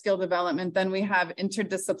side of skill development, then we have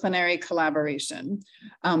interdisciplinary collaboration.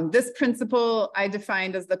 This principle I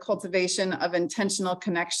defined as the cultivation of intentional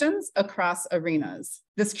connections across arenas.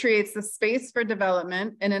 This creates the space for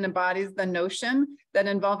development and it embodies the notion that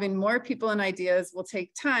involving more people and ideas will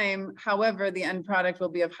take time. However, the end product will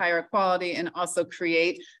be of higher quality and also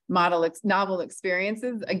create novel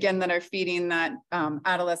experiences, again, that are feeding that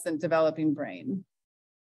adolescent developing brain.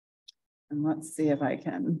 And let's see if I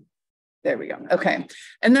can. There we go. Okay.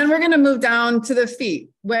 And then we're going to move down to the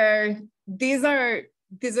feet where these are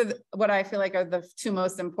what I feel like are the two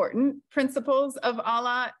most important principles of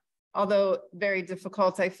ALA, although very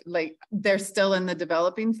difficult. They're still in the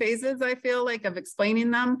developing phases, I feel like, of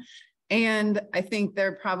explaining them. And I think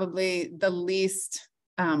they're probably the least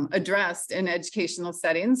addressed in educational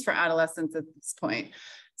settings for adolescents at this point.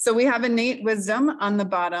 So we have innate wisdom on the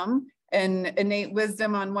bottom, and innate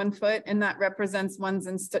wisdom on one foot, and that represents one's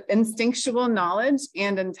instinctual knowledge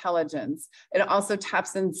and intelligence. It also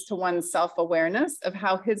taps into one's self-awareness of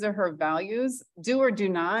how his or her values do or do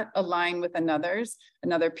not align with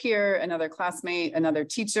another peer, another classmate, another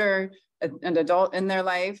teacher, an adult in their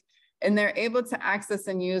life, and they're able to access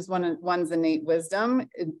and use one's innate wisdom.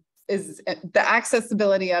 The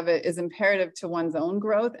accessibility of it is imperative to one's own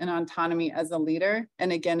growth and autonomy as a leader,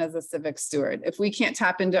 and again, as a civic steward. If we can't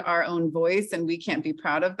tap into our own voice and we can't be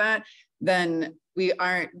proud of that, then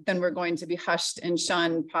we're going to be hushed and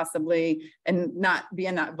shunned possibly, and not be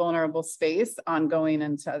in that vulnerable space ongoing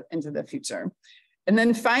into the future. And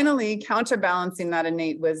then finally, counterbalancing that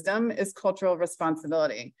innate wisdom is cultural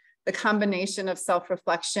responsibility. The combination of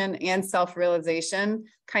self-reflection and self-realization,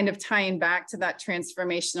 kind of tying back to that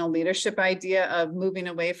transformational leadership idea of moving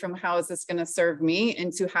away from how is this going to serve me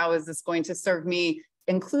into how is this going to serve me,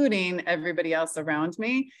 including everybody else around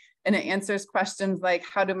me. And it answers questions like,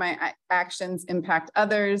 how do my actions impact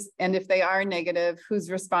others? And if they are negative,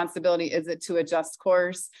 whose responsibility is it to adjust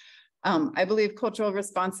course? I believe cultural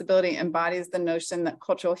responsibility embodies the notion that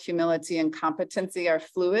cultural humility and competency are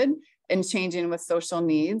fluid and changing with social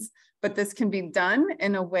needs, but this can be done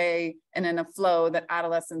in a way and in a flow that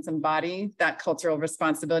adolescents embody that cultural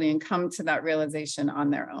responsibility and come to that realization on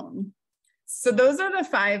their own. So those are the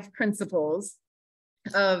 5 principles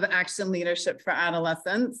of action leadership for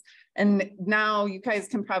adolescents. And now you guys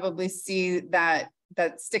can probably see that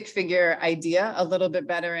stick figure idea a little bit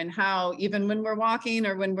better, and how even when we're walking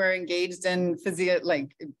or when we're engaged in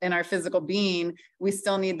in our physical being, we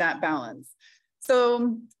still need that balance.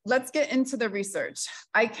 So let's get into the research.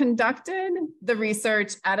 I conducted the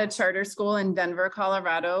research at a charter school in Denver,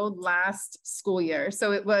 Colorado last school year.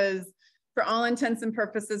 So it was, for all intents and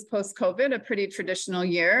purposes, post-COVID, a pretty traditional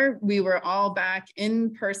year. We were all back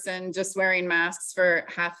in person, just wearing masks for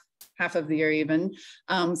half of the year even.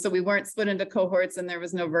 So we weren't split into cohorts and there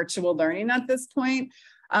was no virtual learning at this point.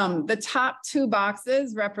 The top 2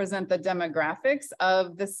 boxes represent the demographics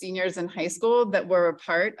of the seniors in high school that were a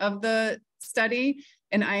part of the study.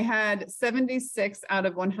 And I had 76 out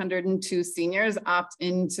of 102 seniors opt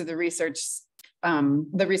into the research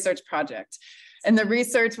project. And the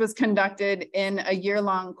research was conducted in a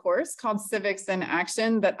year-long course called Civics in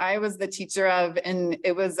Action that I was the teacher of. And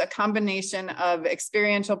it was a combination of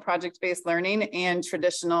experiential project-based learning and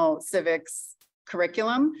traditional civics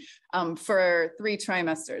curriculum for 3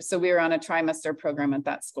 trimesters. So we were on a trimester program at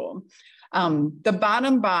that school. The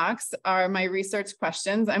bottom box are my research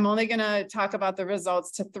questions. I'm only going to talk about the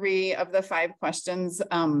results to 3 of the 5 questions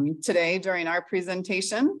today during our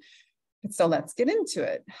presentation. So let's get into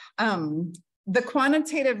it. The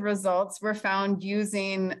quantitative results were found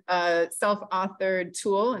using a self-authored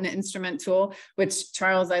tool, an instrument tool, which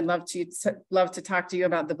Charles, I'd love to talk to you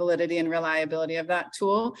about the validity and reliability of that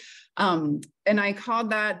tool. And I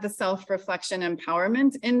called that the Self-Reflection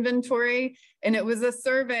Empowerment Inventory. And it was a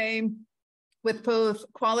survey with both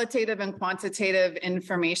qualitative and quantitative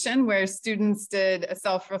information, where students did a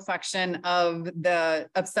self-reflection of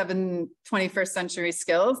 7 21st century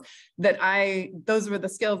skills those were the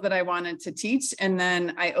skills that I wanted to teach. And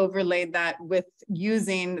then I overlaid that with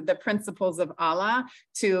using the principles of ALA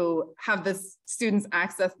to have the students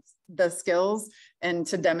access the skills and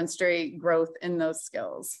to demonstrate growth in those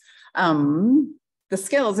skills. the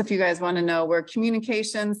skills, if you guys want to know, were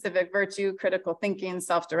communication, civic virtue, critical thinking,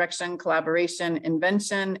 self-direction, collaboration,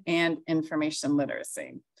 invention, and information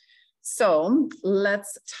literacy. So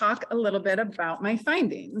let's talk a little bit about my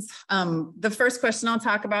findings. The first question I'll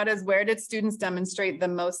talk about is, where did students demonstrate the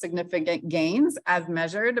most significant gains as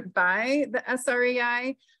measured by the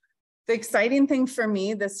SREI? The exciting thing for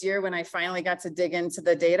me this year, when I finally got to dig into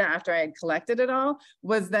the data after I had collected it all,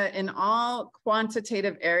 was that in all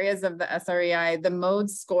quantitative areas of the SREI, the mode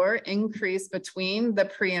score increased between the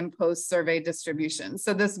pre and post survey distribution.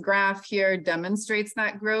 So this graph here demonstrates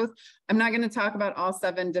that growth. I'm not going to talk about all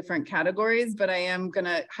 7 different categories, but I am going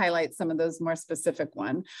to highlight some of those more specific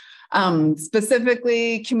ones.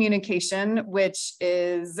 Specifically communication, which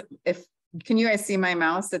is, can you guys see my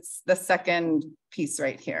mouse? It's the second piece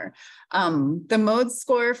right here. The mode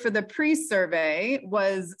score for the pre-survey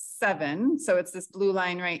was 7. So it's this blue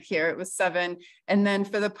line right here. It was 7. And then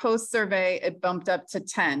for the post-survey, it bumped up to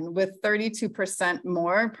 10, with 32%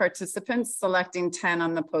 more participants selecting 10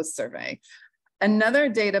 on the post-survey. Another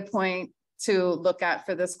data point to look at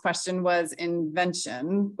for this question was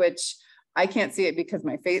invention, which I can't see it because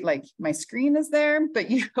my face, like my screen is there, but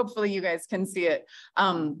hopefully you guys can see it.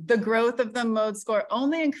 The growth of the mode score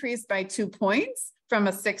only increased by 2 points from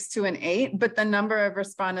a 6 to an 8, but the number of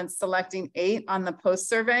respondents selecting 8 on the post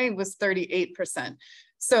survey was 38%.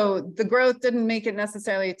 So the growth didn't make it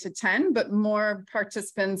necessarily to 10, but more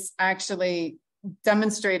participants actually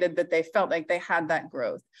demonstrated that they felt like they had that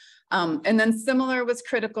growth. And then similar was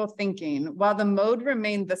critical thinking. While the mode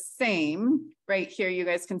remained the same, right here, you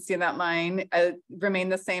guys can see that line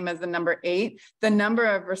remained the same as the number 8, the number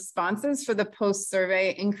of responses for the post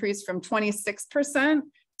survey increased from 26%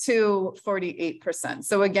 to 48%.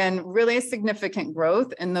 So again, really significant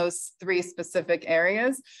growth in those 3 specific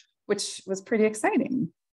areas, which was pretty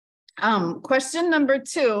exciting. Question number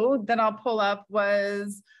 2 that I'll pull up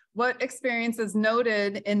was, what experiences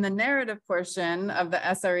noted in the narrative portion of the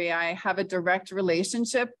SREI have a direct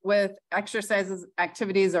relationship with exercises,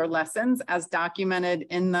 activities, or lessons as documented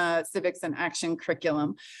in the civics and action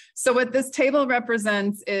curriculum? So what this table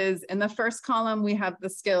represents is, in the first column, we have the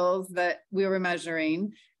skills that we were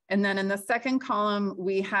measuring. And then in the second column,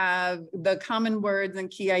 we have the common words and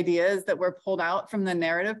key ideas that were pulled out from the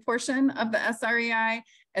narrative portion of the SREI.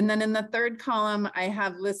 And then in the third column, I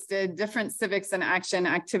have listed different civics and action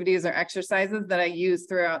activities or exercises that I use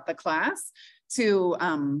throughout the class to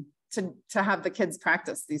have the kids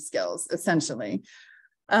practice these skills, essentially.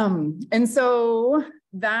 And so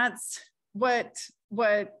that's what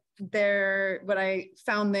I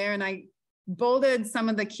found there. And I bolded some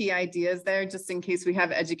of the key ideas there, just in case we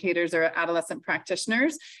have educators or adolescent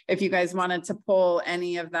practitioners, if you guys wanted to pull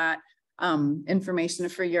any of that information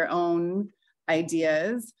for your own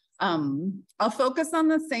ideas. I'll focus on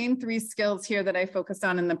the same 3 skills here that I focused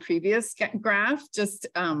on in the previous graph, just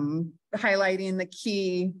highlighting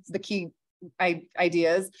the key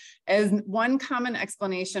ideas as one common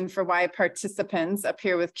explanation for why participants up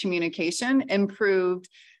here with communication improved.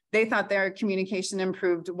 They thought their communication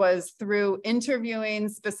improved was through interviewing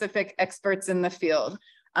specific experts in the field.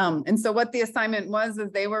 And so what the assignment was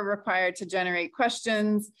is they were required to generate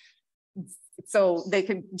questions so they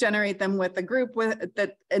could generate them with a group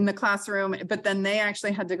in the classroom, but then they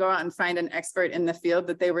actually had to go out and find an expert in the field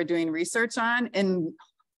that they were doing research on and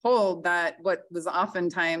hold that what was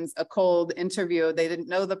oftentimes a cold interview. They didn't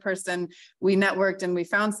know the person. We networked and we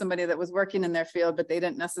found somebody that was working in their field, but they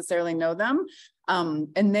didn't necessarily know them.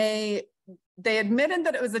 And they admitted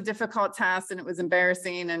that it was a difficult task and it was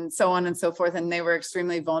embarrassing and so on and so forth. And they were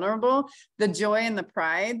extremely vulnerable. The joy and the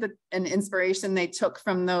pride and inspiration they took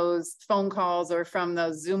from those phone calls or from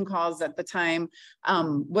those Zoom calls at the time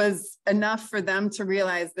was enough for them to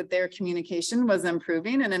realize that their communication was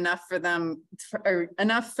improving, and enough for them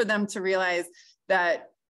to realize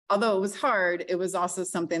that although it was hard, it was also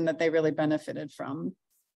something that they really benefited from.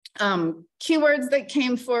 Keywords that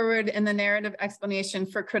came forward in the narrative explanation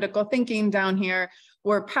for critical thinking down here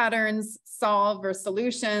were patterns, solve or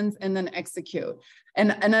solutions, and then execute.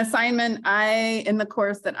 And an assignment in the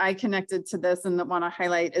course that I connected to this and that want to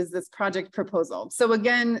highlight is this project proposal. So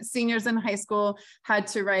again, seniors in high school had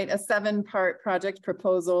to write a 7-part project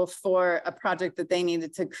proposal for a project that they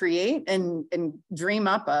needed to create and dream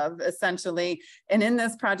up of, essentially. And in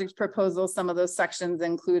this project proposal, some of those sections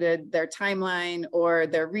included their timeline or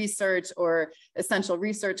their research or essential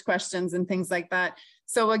research questions and things like that.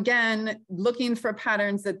 So again, looking for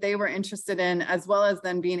patterns that they were interested in, as well as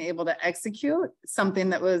then being able to execute something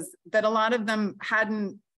that a lot of them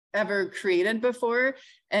hadn't ever created before.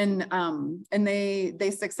 And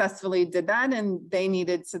they successfully did that. And they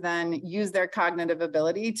needed to then use their cognitive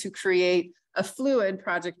ability to create a fluid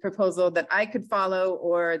project proposal that I could follow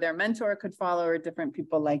or their mentor could follow or different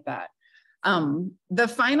people like that. The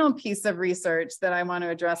final piece of research that I want to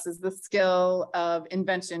address is the skill of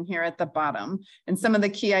invention here at the bottom. And some of the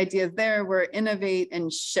key ideas there were innovate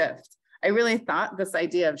and shift. I really thought this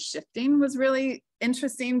idea of shifting was really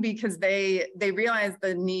interesting because they realized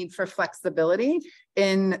the need for flexibility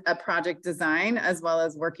in a project design as well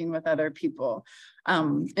as working with other people.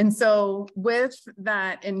 And so with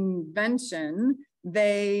that invention,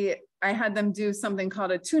 I had them do something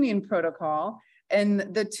called a tuning protocol. And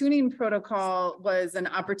the tuning protocol was an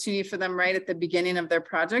opportunity for them right at the beginning of their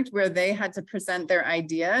project where they had to present their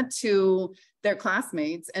idea to their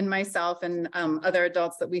classmates and myself and other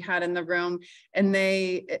adults that we had in the room. And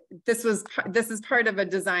this is part of a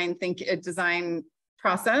design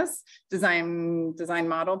process, design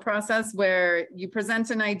model process, where you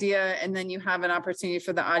present an idea and then you have an opportunity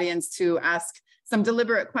for the audience to ask some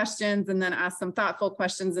deliberate questions and then ask some thoughtful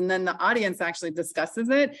questions, and then the audience actually discusses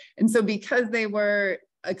it. And so because they were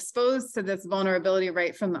exposed to this vulnerability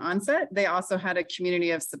right from the onset, they also had a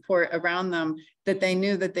community of support around them that they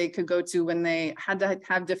knew that they could go to when they had to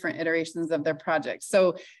have different iterations of their project.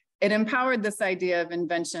 So it empowered this idea of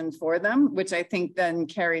invention for them, which I think then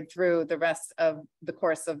carried through the rest of the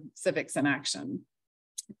course of Civics in Action.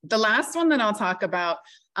 The last one that I'll talk about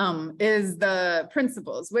is the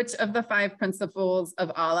principles. Which of the 5 principles of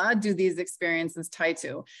Allah do these experiences tie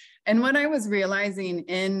to? And what I was realizing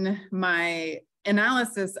in my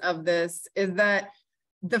analysis of this is that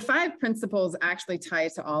the 5 principles actually tie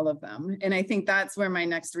to all of them. And I think that's where my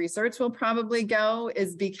next research will probably go,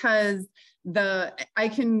 is because that's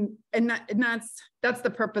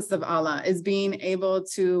the purpose of Allah, is being able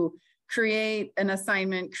to create an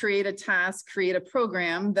assignment, create a task, create a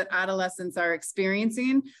program that adolescents are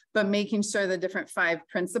experiencing, but making sure the different 5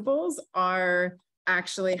 principles are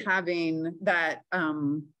actually having that,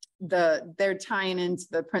 they're tying into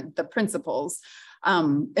the principles.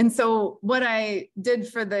 And so what I did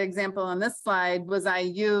for the example on this slide was I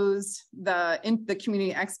used the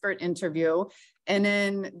community expert interview, and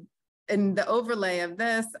then in the overlay of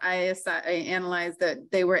this, I analyzed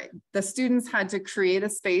that the students had to create a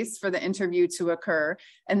space for the interview to occur.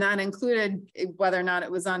 And that included whether or not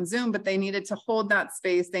it was on Zoom, but they needed to hold that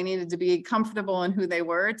space. They needed to be comfortable in who they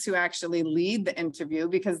were to actually lead the interview,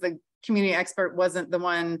 because the community expert wasn't the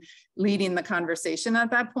one leading the conversation at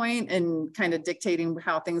that point and kind of dictating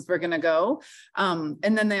how things were going to go. And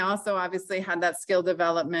then they also obviously had that skill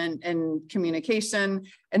development and communication.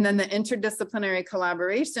 And then the interdisciplinary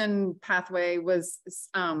collaboration pathway was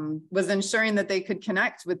ensuring that they could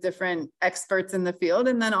connect with different experts in the field.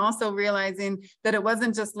 And then also realizing that it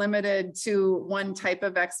wasn't just limited to one type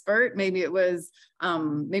of expert. Maybe it was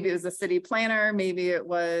a city planner, maybe it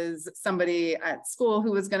was somebody at school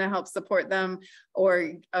who was going to help support them,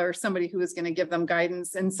 or somebody who was going to give them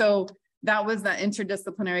guidance. And so that was that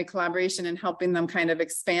interdisciplinary collaboration and helping them kind of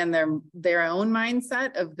expand their own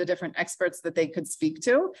mindset of the different experts that they could speak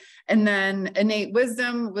to. And then innate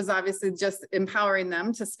wisdom was obviously just empowering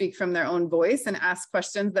them to speak from their own voice and ask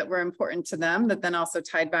questions that were important to them, that then also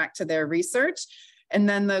tied back to their research. And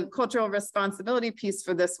then the cultural responsibility piece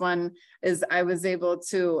for this one is I was able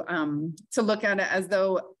to look at it as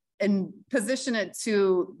though and position it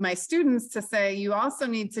to my students to say, you also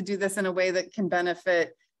need to do this in a way that can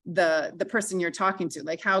benefit the person you're talking to.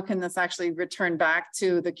 Like, how can this actually return back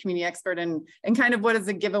to the community expert, and kind of what is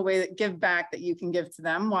the give back that you can give to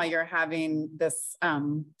them while you're having this,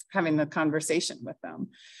 having the conversation with them.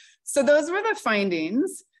 So those were the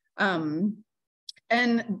findings. And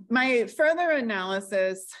my further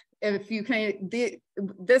analysis, if you can,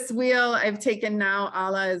 this wheel I've taken now,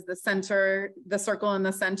 Allah is the center, the circle in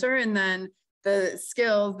the center, and then the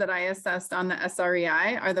skills that I assessed on the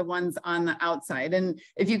SREI are the ones on the outside. And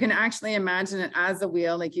if you can actually imagine it as a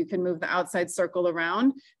wheel, like you can move the outside circle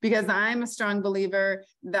around, because I'm a strong believer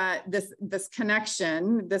that this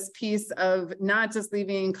connection, this piece of not just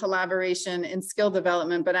leaving collaboration and skill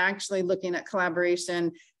development, but actually looking at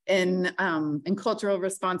collaboration in cultural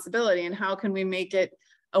responsibility, and how can we make it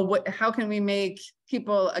how can we make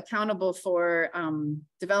people accountable for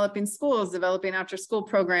developing schools, developing after school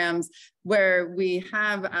programs where we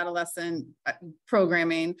have adolescent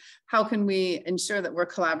programming? How can we ensure that we're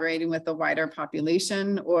collaborating with a wider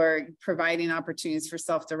population or providing opportunities for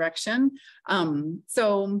self-direction?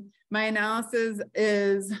 So my analysis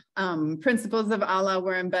is principles of Allah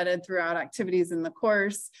were embedded throughout activities in the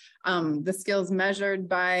course. The skills measured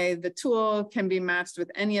by the tool can be matched with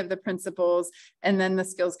any of the principles, and then the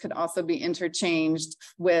skills could also be interchanged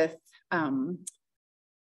with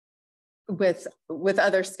with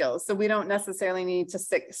other skills. So we don't necessarily need to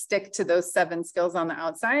stick to those 7 skills on the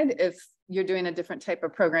outside. If you're doing a different type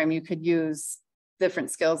of program, you could use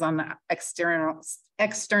different skills on the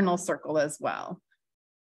external circle as well.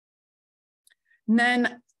 And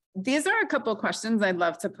then these are a couple of questions I'd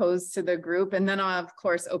love to pose to the group, and then I'll of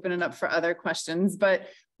course open it up for other questions. But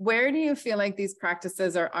where do you feel like these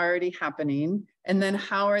practices are already happening? And then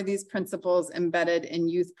how are these principles embedded in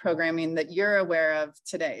youth programming that you're aware of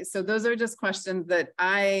today? So those are just questions that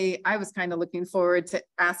I was kind of looking forward to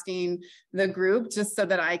asking the group, just so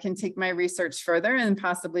that I can take my research further and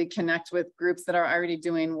possibly connect with groups that are already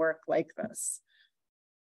doing work like this.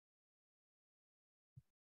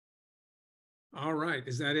 All right,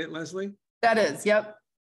 is that it, Leslie? That is, yep.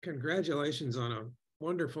 Congratulations on a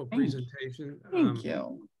wonderful presentation. Thank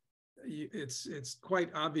you. It's quite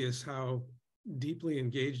obvious how deeply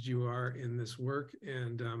engaged you are in this work,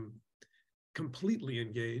 and completely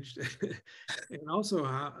engaged. And also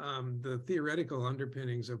how the theoretical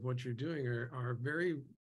underpinnings of what you're doing are very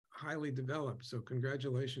highly developed. So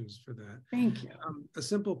congratulations for that. Thank you. A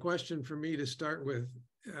simple question for me to start with.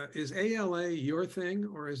 Is ALA your thing,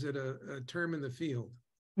 or is it a term in the field?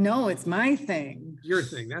 No, it's my thing. Your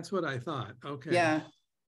thing. That's what I thought. Okay. Yeah.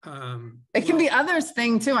 It can be others'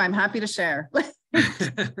 thing too. I'm happy to share.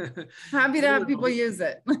 Happy to have people use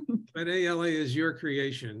it. But ALA is your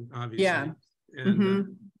creation, obviously. Yeah.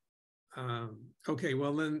 And okay,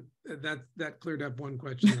 well then that cleared up one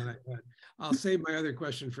question that I had. I'll save my other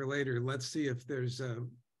question for later. Let's see if there's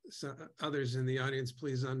others in the audience.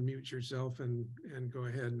 Please unmute yourself and go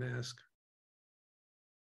ahead and ask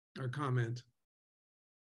or comment.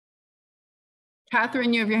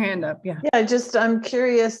 Catherine, you have your hand up. Yeah. Yeah, I'm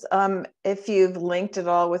curious if you've linked at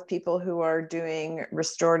all with people who are doing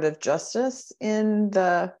restorative justice at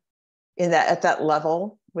that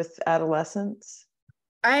level with adolescents.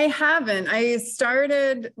 I haven't. I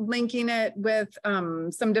started linking it with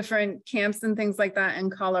some different camps and things like that in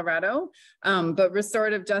Colorado, but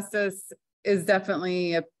restorative justice is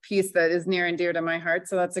definitely a piece that is near and dear to my heart.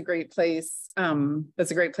 So that's a great place.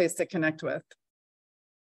 That's a great place to connect with.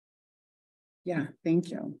 Yeah,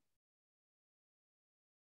 thank you.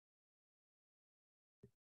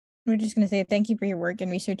 We're just going to say thank you for your work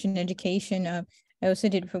in research and education. I also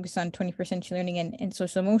did focus on 21st century learning and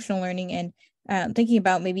social emotional learning, and thinking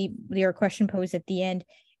about maybe your question posed at the end,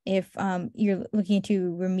 if you're looking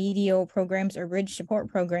into remedial programs or bridge support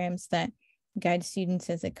programs that guide students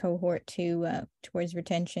as a cohort to towards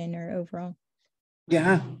retention or overall.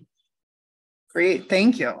 Yeah, great,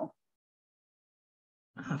 thank you.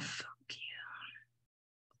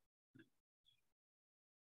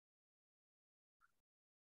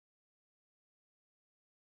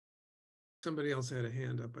 Somebody else had a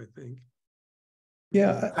hand up, I think.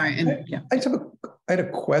 Yeah, I had a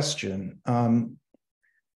question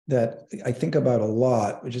that I think about a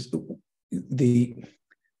lot, which is the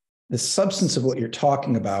substance of what you're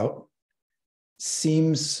talking about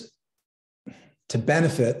seems to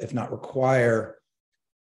benefit, if not require,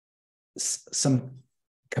 some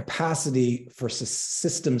capacity for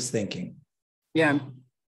systems thinking. Yeah.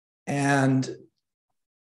 And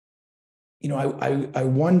I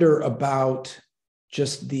wonder about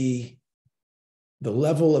just the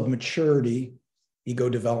level of maturity, ego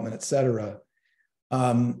development, et cetera,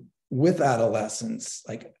 with adolescents.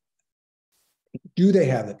 Like, do they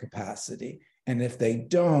have the capacity? And if they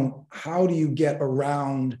don't, how do you get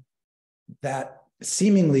around that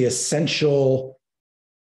seemingly essential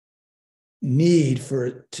need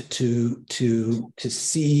to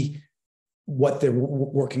see what they're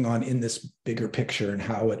working on in this bigger picture and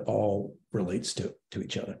how it all relates to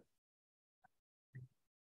each other?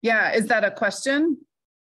 Yeah, is that a question?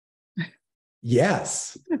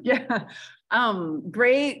 Yes. Yeah,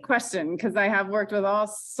 great question, because I have worked with all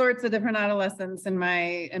sorts of different adolescents in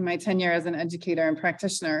my tenure as an educator and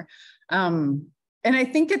practitioner. And I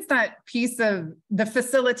think it's that piece of the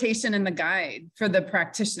facilitation and the guide for the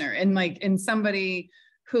practitioner, and like in somebody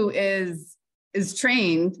who is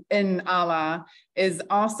trained in ALA is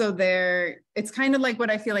also there. It's kind of like what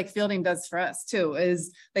I feel like fielding does for us too,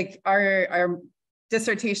 is like our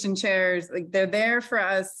dissertation chairs, like they're there for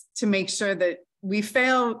us to make sure that we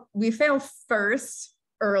fail first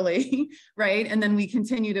early, right? And then we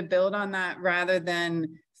continue to build on that rather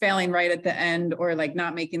than failing right at the end or like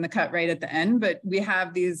not making the cut right at the end. But we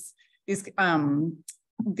have these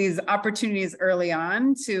opportunities early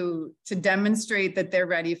on to demonstrate that they're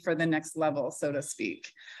ready for the next level, so to speak.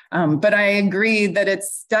 But I agree that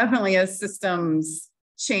it's definitely a systems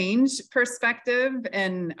change perspective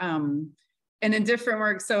and in different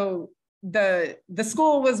work. So the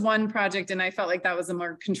school was one project, and I felt like that was a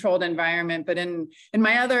more controlled environment. But in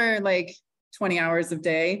my other like 20 hours of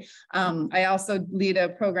day, I also lead a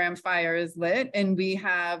program, Fire is Lit, and we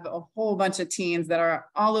have a whole bunch of teens that are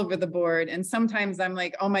all over the board. And sometimes I'm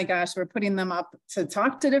like, oh my gosh, we're putting them up to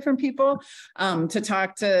talk to different people, to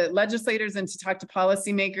talk to legislators and to talk to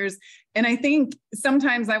policymakers. And I think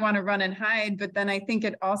sometimes I want to run and hide, but then I think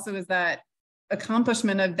it also is that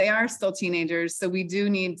accomplishment of they are still teenagers. So we do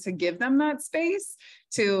need to give them that space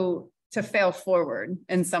to fail forward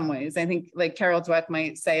in some ways. I think like Carol Dweck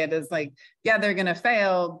might say it as like, yeah, they're going to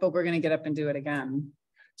fail, but we're going to get up and do it again.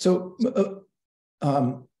 So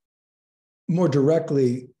more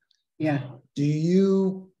directly, yeah, do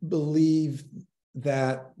you believe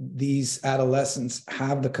that these adolescents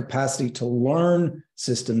have the capacity to learn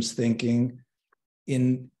systems thinking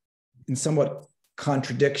in somewhat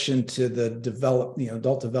contradiction to the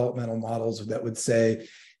adult developmental models that would say,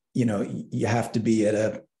 you have to be at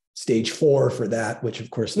a stage 4 for that, which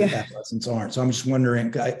of course the adolescents aren't. So I'm just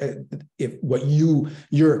wondering if what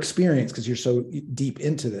your experience, because you're so deep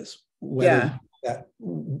into this, whether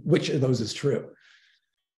which of those is true.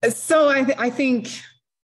 So I think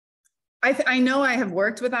I know I have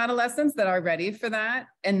worked with adolescents that are ready for that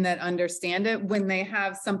and that understand it when they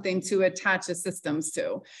have something to attach a systems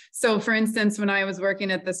to. So for instance, when I was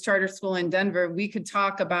working at this charter school in Denver, we could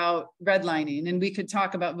talk about redlining and we could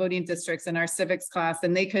talk about voting districts in our civics class,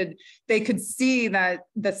 and they could see that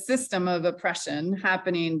the system of oppression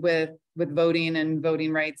happening with voting and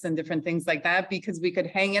voting rights and different things like that, because we could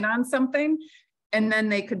hang it on something and then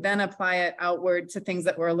they could then apply it outward to things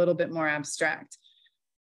that were a little bit more abstract.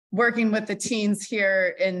 Working with the teens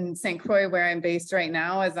here in St. Croix, where I'm based right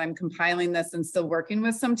now, as I'm compiling this and still working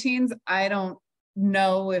with some teens, I don't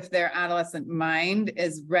know if their adolescent mind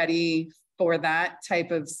is ready for that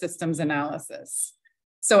type of systems analysis.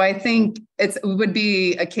 So I think it would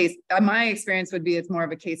be a case, my experience would be it's more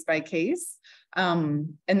of a case by case.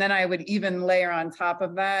 And then I would even layer on top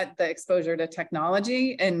of that the exposure to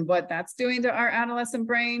technology and what that's doing to our adolescent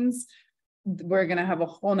brains. We're going to have a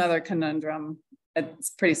whole nother conundrum. It's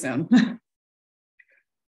pretty soon.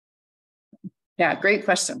 Yeah, great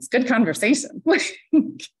questions. Good conversation. Let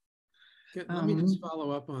me just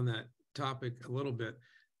follow up on that topic a little bit.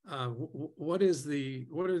 What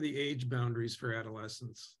are the age boundaries for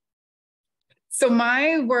adolescents? So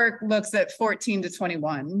my work looks at 14 to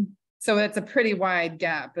 21. So it's a pretty wide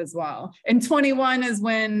gap as well. And 21 is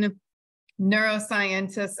when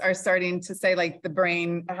neuroscientists are starting to say like the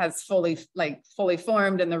brain has fully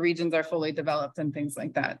formed and the regions are fully developed and things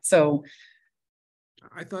like that. So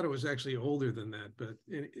I thought it was actually older than that, but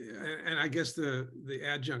and I guess the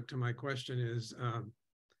adjunct to my question is,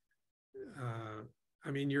 I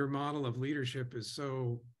mean, your model of leadership is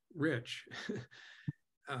so rich,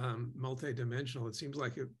 multidimensional. It seems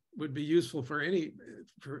like it would be useful for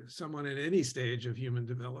someone at any stage of human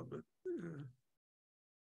development.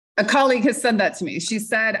 A colleague has said that to me. She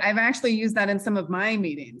said, I've actually used that in some of my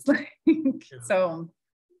meetings. So,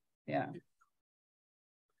 yeah.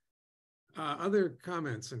 Other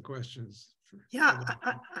comments and questions? Yeah,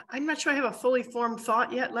 I'm not sure I have a fully formed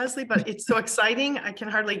thought yet, Leslie, but it's so exciting. I can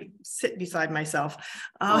hardly sit beside myself.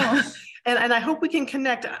 And I hope we can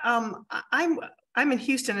connect. I'm in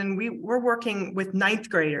Houston, and we're working with 9th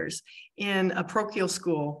graders in a parochial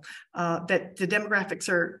school that the demographics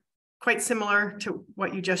are quite similar to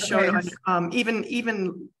what you just showed,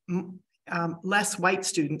 even less white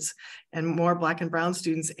students and more Black and brown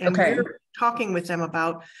students. And we're talking with them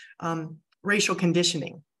about racial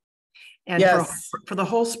conditioning. And for the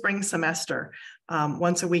whole spring semester,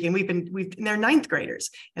 once a week. And they're 9th graders.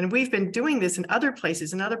 And we've been doing this in other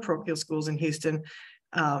places, in other parochial schools in Houston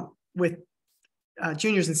with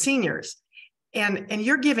juniors and seniors. And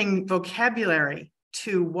you're giving vocabulary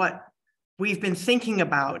to what we've been thinking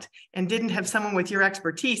about and didn't have someone with your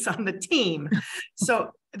expertise on the team. So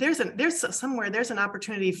there's an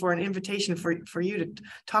opportunity for an invitation for you to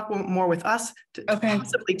talk more with us to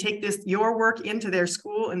possibly take your work into their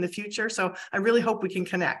school in the future. So I really hope we can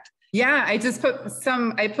connect. Yeah, I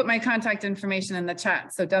put my contact information in the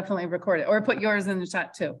chat. So definitely record it, or put yours in the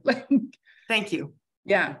chat too. Thank you.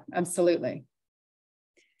 Yeah, absolutely.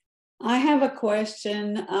 I have a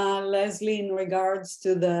question, Leslie, in regards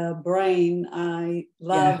to the brain. I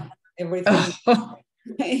love everything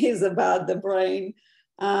is about the brain.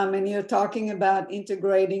 And you're talking about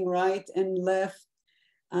integrating right and left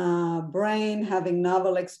brain, having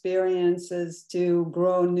novel experiences to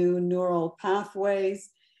grow new neural pathways.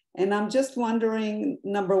 And I'm just wondering,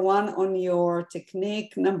 number one, on your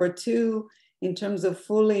technique. Number two, in terms of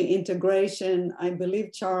fully integration, I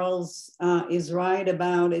believe Charles is right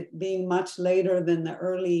about it being much later than the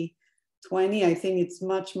early 20. I think it's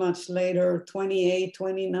much, much later, 28,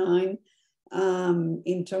 29,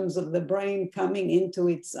 in terms of the brain coming into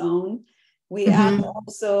its own. We add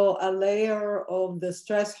also a layer of the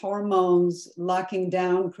stress hormones locking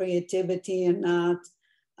down creativity and not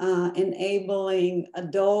enabling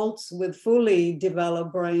adults with fully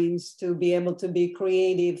developed brains to be able to be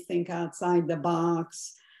creative, think outside the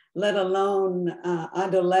box, let alone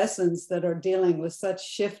adolescents that are dealing with such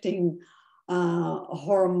shifting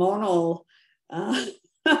hormonal.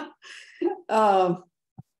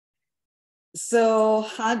 So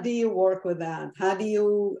how do you work with that? How do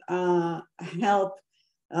you help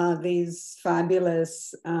these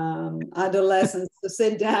fabulous adolescents to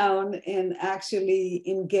sit down and actually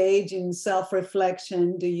engage in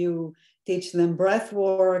self-reflection? Do you teach them breath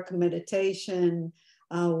work, meditation?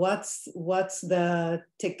 What's the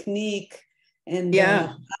technique and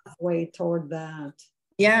the pathway toward that?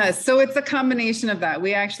 Yeah, so it's a combination of that.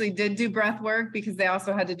 We actually did do breath work because they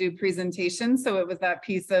also had to do presentations. So it was that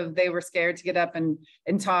piece of they were scared to get up and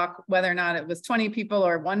talk, whether or not it was 20 people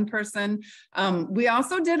or one person. We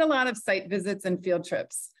also did a lot of site visits and field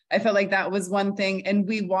trips. I felt like that was one thing. And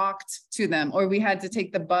we walked to them, or we had to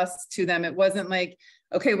take the bus to them. It wasn't like,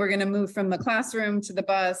 okay, we're going to move from the classroom to the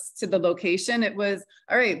bus to the location. It was,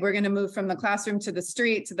 all right, we're going to move from the classroom to the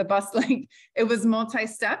street to the bus. Like it was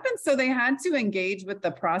multi-step. And so they had to engage with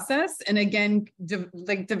the process. And again,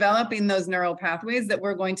 developing those neural pathways that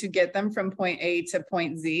were going to get them from point A to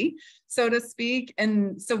point Z, so to speak.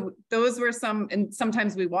 And so those were some, and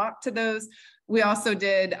sometimes we walked to those. We also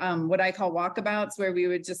did what I call walkabouts, where we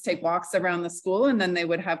would just take walks around the school, and then they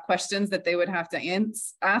would have questions that they would have to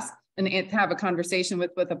ask and have a conversation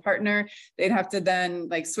with a partner. They'd have to then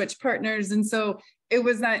like switch partners. And so it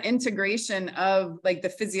was that integration of like the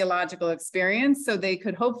physiological experience, so they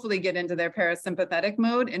could hopefully get into their parasympathetic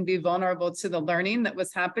mode and be vulnerable to the learning that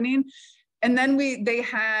was happening. And then they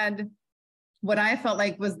had what I felt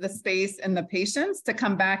like was the space and the patience to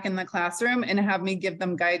come back in the classroom and have me give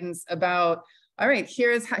them guidance about, all right,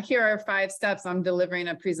 here are 5 steps on delivering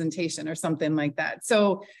a presentation or something like that.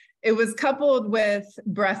 So it was coupled with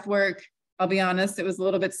breath work. I'll be honest, it was a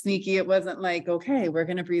little bit sneaky. It wasn't like, okay, we're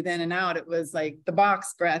going to breathe in and out. It was like the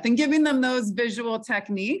box breath, and giving them those visual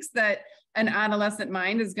techniques that an adolescent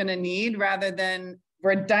mind is going to need, rather than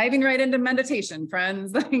we're diving right into meditation,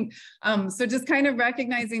 friends. So just kind of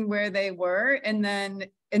recognizing where they were, and then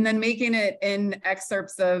making it in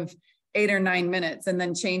excerpts of 8 or 9 minutes, and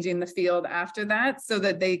then changing the field after that, so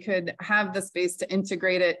that they could have the space to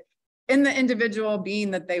integrate it in the individual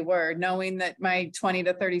being that they were, knowing that my 20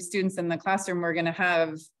 to 30 students in the classroom were going to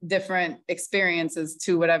have different experiences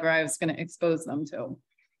to whatever I was going to expose them to.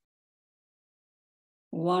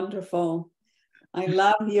 Wonderful. I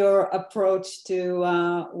love your approach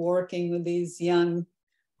to working with these young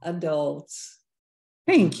adults.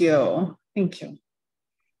 Thank you. Thank you.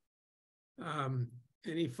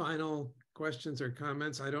 Any final questions or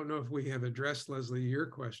comments? I don't know if we have addressed, Leslie, your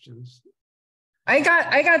questions. I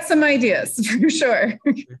got some ideas for sure.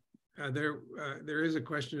 There is a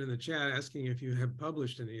question in the chat asking if you have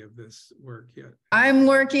published any of this work yet. I'm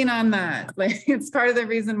working on that. Like, it's part of the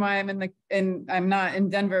reason why I'm not in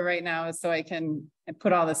Denver right now, is so I can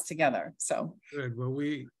put all this together. So good. Well,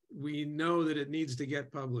 we know that it needs to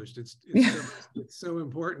get published. It's so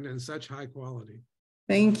important and such high quality.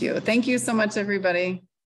 Thank you. Thank you so much, everybody.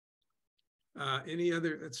 Any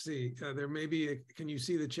other? Let's see. There may be. Can you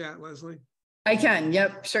see the chat, Leslie? I can.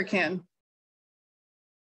 Yep, sure can.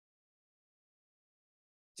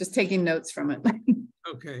 Just taking notes from it.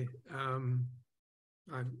 Okay.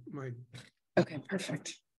 Okay,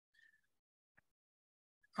 perfect.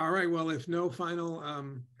 All right. Well, if no final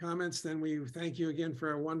comments, then we thank you again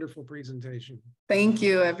for a wonderful presentation. Thank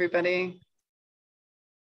you, everybody.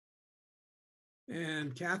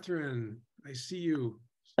 And Catherine, I see you.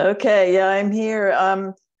 Okay, yeah, I'm here.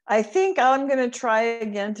 I think I'm going to try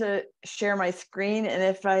again to share my screen. And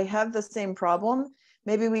if I have the same problem,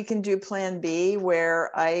 maybe we can do plan B,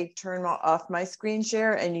 where I turn off my screen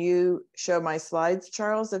share and you show my slides,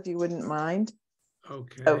 Charles, if you wouldn't mind.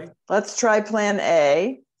 Okay. So let's try plan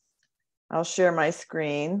A. I'll share my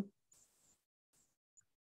screen.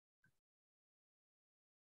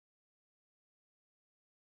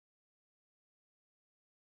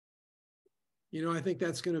 You know, I think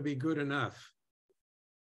that's going to be good enough.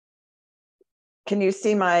 Can you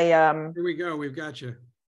see my Here we go. We've got you.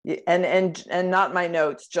 And not my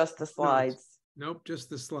notes, just the slides. Nope, just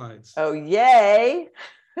the slides. Oh, yay.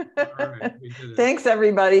 All right, we did it. Thanks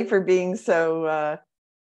everybody for being so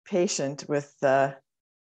patient with the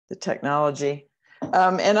technology.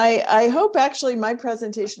 And I hope actually my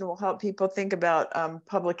presentation will help people think about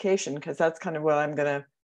publication, because that's kind of what I'm going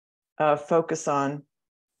to focus on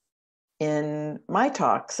in my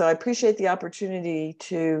talk. So I appreciate the opportunity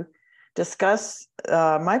to discuss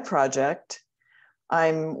my project.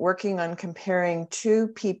 I'm working on comparing two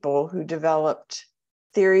people who developed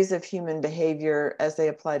theories of human behavior as they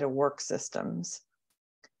apply to work systems.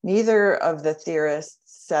 Neither of the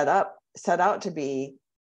theorists set out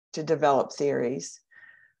to develop theories,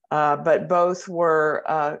 but both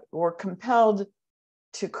were compelled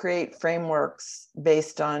to create frameworks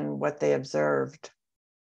based on what they observed.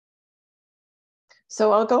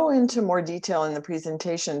 So I'll go into more detail in the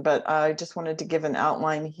presentation, but I just wanted to give an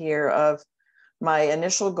outline here of my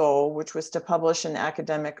initial goal, which was to publish an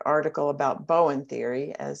academic article about Bowen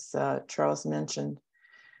theory, as Charles mentioned.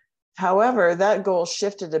 However, that goal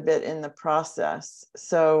shifted a bit in the process.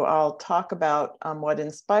 So I'll talk about what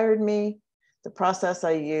inspired me, the process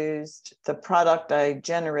I used, the product I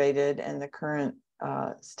generated, and the current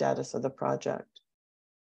status of the project.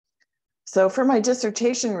 So for my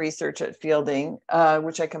dissertation research at Fielding,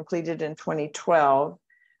 which I completed in 2012,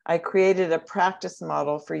 I created a practice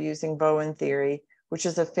model for using Bowen theory, which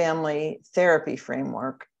is a family therapy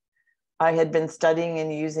framework. I had been studying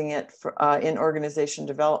and using it for, in organization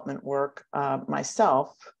development work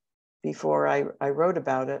myself before I wrote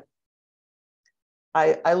about it.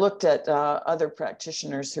 I looked at other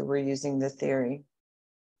practitioners who were using the theory.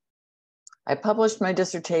 I published my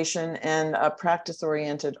dissertation and a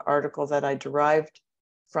practice-oriented article that I derived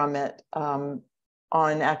from it on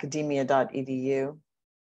academia.edu.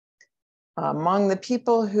 Among the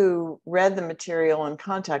people who read the material and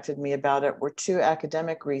contacted me about it were two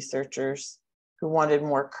academic researchers who wanted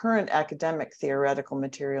more current academic theoretical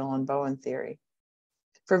material on Bowen theory.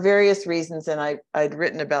 For various reasons, and I'd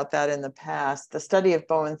written about that in the past, the study of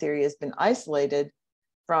Bowen theory has been isolated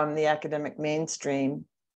from the academic mainstream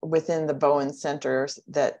within the Bowen centers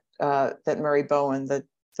that Murray Bowen, the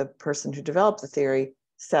person who developed the theory,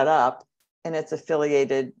 set up, and its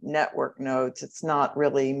affiliated network nodes. It's not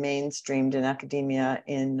really mainstreamed in academia,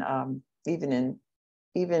 even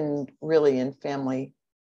really in family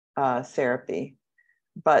therapy.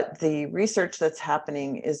 But the research that's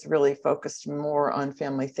happening is really focused more on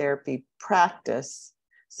family therapy practice.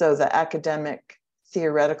 So the academic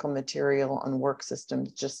theoretical material on work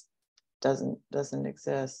systems just doesn't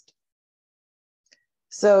exist.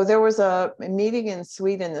 So there was a meeting in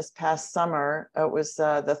Sweden this past summer. It was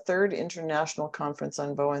the third international conference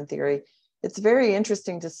on Bowen theory. It's very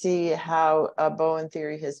interesting to see how Bowen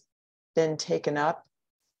theory has been taken up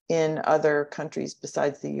in other countries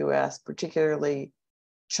besides the US, particularly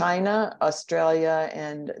China, Australia,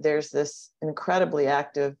 and there's this incredibly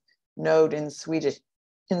active node in Swedish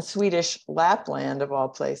Lapland of all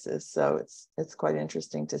places. So it's quite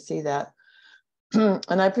interesting to see that.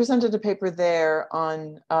 And I presented a paper there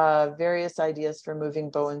on various ideas for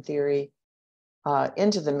moving Bowen theory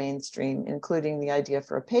into the mainstream, including the idea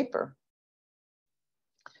for a paper.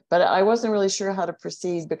 But I wasn't really sure how to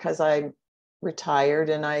proceed because I retired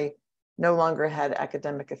and I no longer had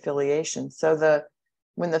academic affiliation. So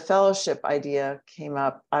when the fellowship idea came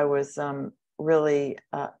up, I was really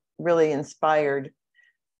inspired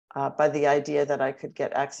by the idea that I could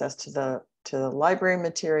get access to the library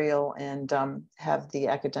material and have the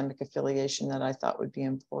academic affiliation that I thought would be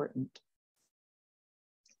important.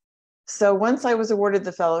 So once I was awarded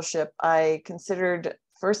the fellowship, I considered,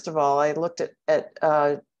 first of all, I looked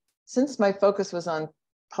at since my focus was on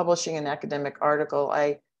publishing an academic article,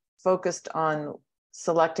 I focused on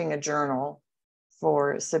selecting a journal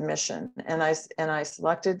for submission. And I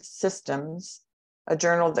selected Systems, a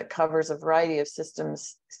journal that covers a variety of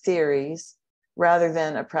systems theories, rather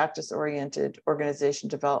than a practice-oriented organization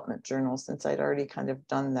development journal, since I'd already kind of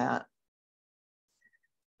done that.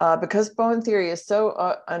 Because Bowen theory is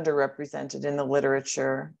so underrepresented in the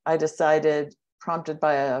literature, I decided, prompted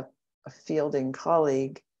by a Fielding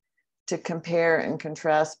colleague, to compare and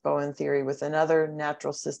contrast Bowen theory with another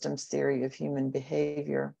natural systems theory of human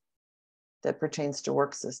behavior that pertains to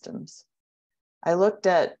work systems. I looked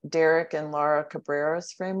at Derek and Laura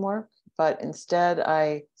Cabrera's framework, but instead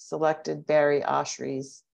I selected Barry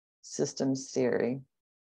Oshry's systems theory.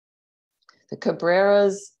 The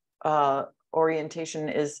Cabrera's orientation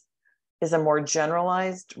is a more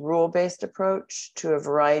generalized rule-based approach to a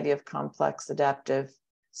variety of complex adaptive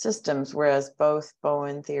systems, whereas both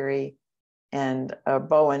Bowen theory and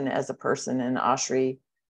Bowen as a person and Oshry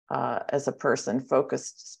as a person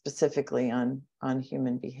focused specifically on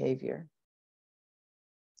human behavior.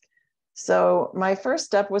 So my first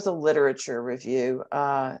step was a literature review,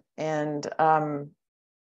 and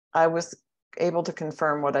I was able to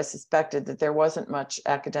confirm what I suspected, that there wasn't much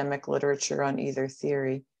academic literature on either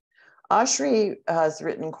theory. Oshry has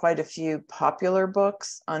written quite a few popular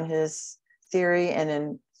books on his theory,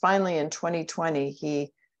 and finally in 2020,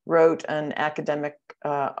 he wrote an academic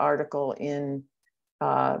article in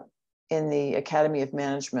the Academy of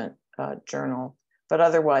Management journal, but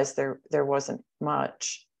otherwise there wasn't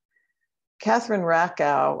much. Catherine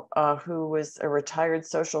Rakow, who was a retired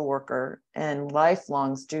social worker and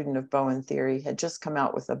lifelong student of Bowen theory, had just come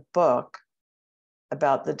out with a book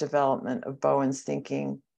about the development of Bowen's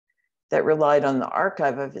thinking that relied on the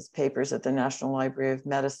archive of his papers at the National Library of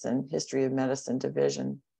Medicine, History of Medicine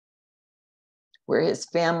Division, where his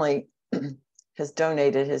family has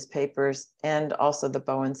donated his papers, and also the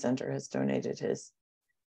Bowen Center has donated his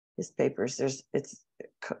papers. It's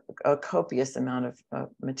a copious amount of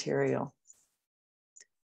material.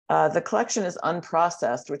 The collection is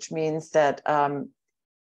unprocessed, which means that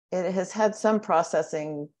it has had some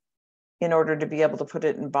processing in order to be able to put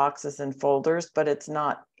it in boxes and folders, but it's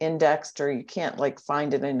not indexed, or you can't like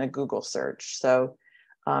find it in a Google search. So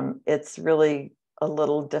it's really a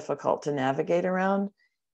little difficult to navigate around.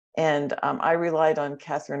 And I relied on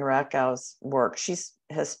Catherine Rakow's work. She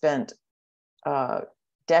has spent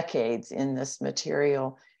decades in this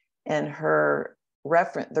material, and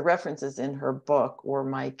the references in her book were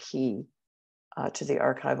my key to the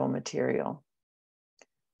archival material.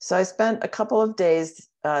 So I spent a couple of days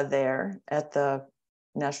there at the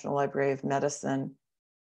National Library of Medicine,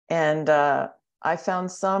 and I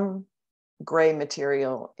found some gray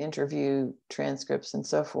material, interview transcripts and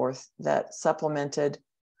so forth, that supplemented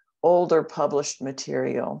older published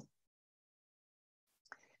material.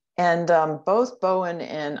 And both Bowen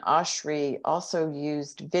and Oshry also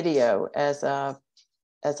used video as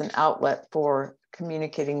an outlet for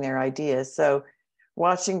communicating their ideas. So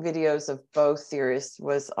watching videos of both theorists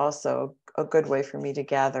was also a good way for me to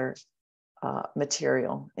gather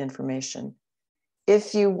material information.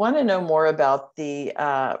 If you want to know more about the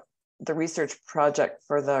research project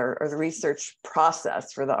or the research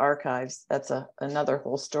process for the archives, that's another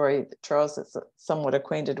whole story that Charles is somewhat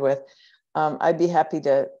acquainted with. I'd be happy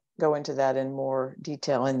to go into that in more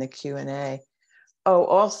detail in the Q&A. Oh,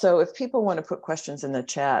 also, if people want to put questions in the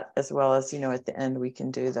chat, as well as, at the end, we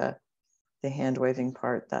can do the hand waving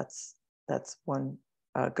part. That's one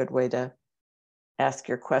good way to ask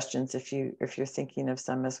your questions if you're thinking of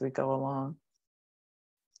some as we go along.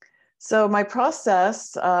 So my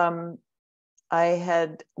process, once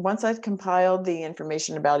I'd compiled the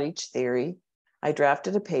information about each theory, I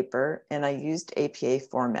drafted a paper and I used APA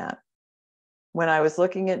format. When I was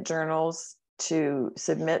looking at journals to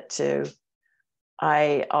submit to,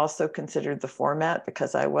 I also considered the format,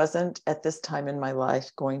 because I wasn't at this time in my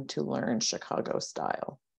life going to learn Chicago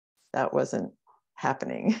style. That wasn't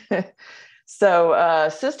happening. So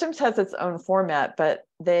Systems has its own format, but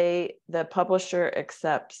the publisher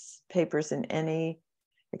accepts papers in any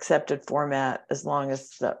accepted format as long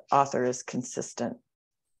as the author is consistent.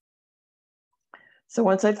 So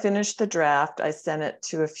once I finished the draft, I sent it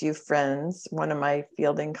to a few friends, one of my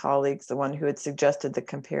fielding colleagues, the one who had suggested the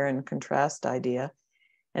compare and contrast idea,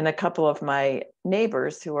 and a couple of my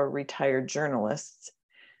neighbors who are retired journalists.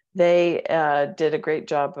 They did a great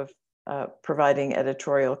job of providing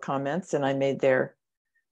editorial comments, and I made their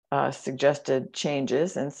suggested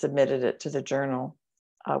changes and submitted it to the journal,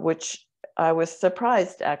 which I was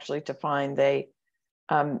surprised actually to find they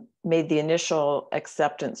made the initial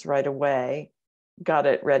acceptance right away, got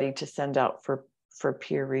it ready to send out for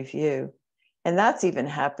peer review. And that's even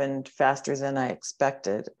happened faster than I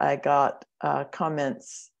expected. I got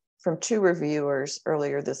comments from 2 reviewers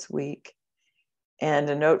earlier this week, and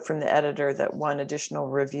a note from the editor that one additional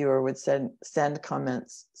reviewer would send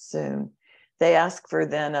comments soon. They asked for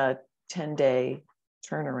then a 10-day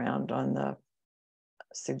turnaround on the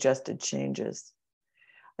suggested changes.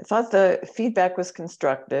 I thought the feedback was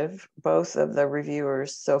constructive. Both of the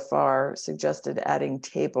reviewers so far suggested adding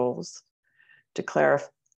tables to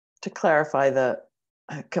clarify the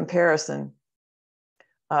comparison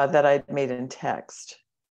that I'd made in text.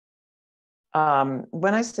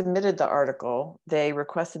 When I submitted the article, they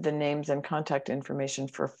requested the names and contact information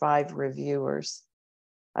for 5 reviewers.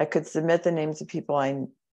 I could submit the names of people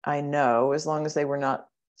I know, as long as they were not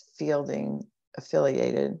fielding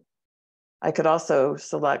affiliated. I could also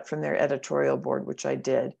select from their editorial board, which I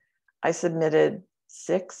did. I submitted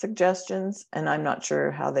 6 suggestions, and I'm not sure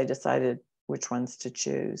how they decided which ones to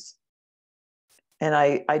choose. And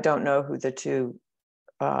I don't know who the 2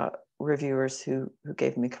 reviewers who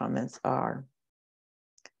gave me comments are.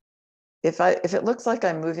 If it looks like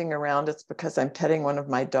I'm moving around, it's because I'm petting one of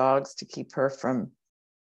my dogs to keep her from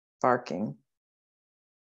barking.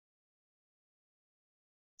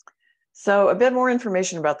 So a bit more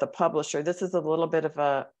information about the publisher. This is a little bit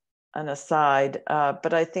of an aside,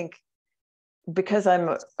 but I think because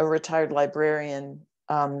I'm a retired librarian,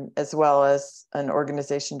 as well as an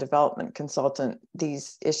organization development consultant,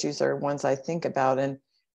 these issues are ones I think about and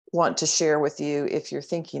want to share with you if you're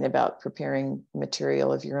thinking about preparing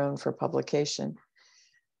material of your own for publication.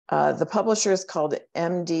 The publisher is called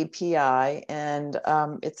MDPI, and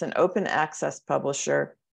it's an open access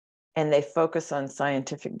publisher, and they focus on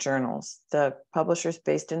scientific journals. The publisher is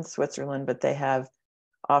based in Switzerland, but they have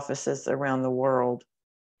offices around the world.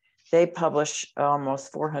 They publish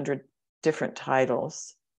almost 400 different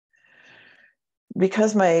titles.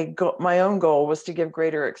 Because my own goal was to give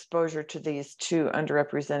greater exposure to these two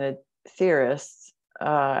underrepresented theorists,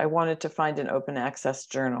 I wanted to find an open access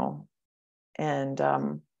journal, and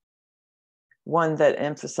one that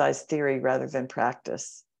emphasized theory rather than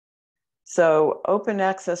practice. So open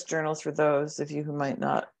access journals, for those of you who might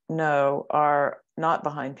not know, are not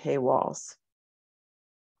behind paywalls.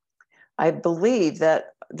 I believe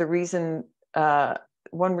that the reason,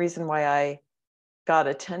 one reason why I got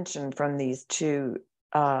attention from these two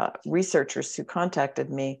researchers who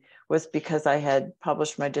contacted me was because I had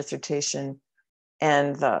published my dissertation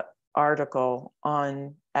and the article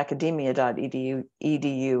on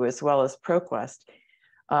academia.edu as well as ProQuest,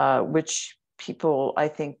 which people, I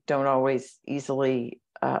think, don't always easily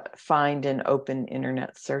find in open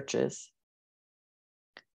internet searches.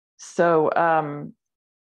 So,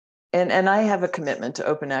 and I have a commitment to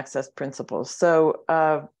open access principles.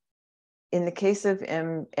 So in the case of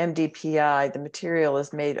MDPI, the material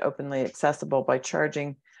is made openly accessible by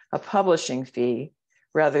charging a publishing fee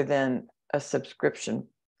rather than a subscription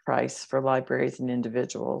price for libraries and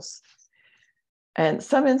individuals. And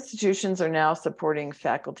some institutions are now supporting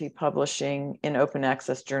faculty publishing in open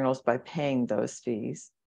access journals by paying those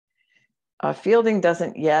fees. Fielding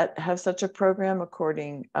doesn't yet have such a program,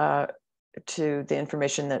 according to the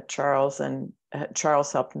information that Charles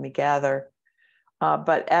helped me gather.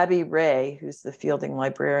 But Abby Ray, who's the Fielding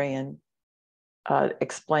librarian,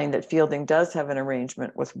 explained that Fielding does have an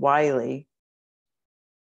arrangement with Wiley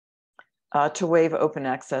to waive open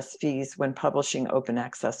access fees when publishing open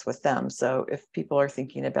access with them. So if people are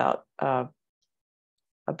thinking about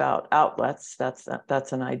outlets, that's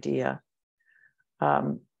an idea.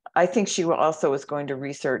 I think she also was going to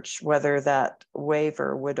research whether that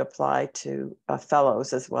waiver would apply to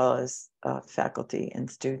fellows as well as faculty and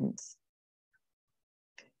students.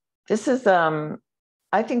 This is, I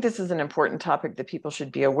think this is an important topic that people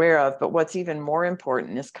should be aware of, but what's even more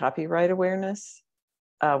important is copyright awareness.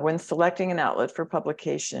 When selecting an outlet for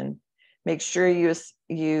publication, make sure you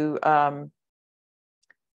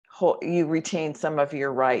retain some of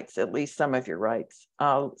your rights, at least some of your rights.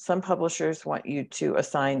 Some publishers want you to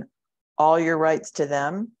assign all your rights to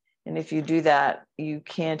them. And if you do that, you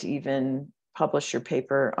can't even publish your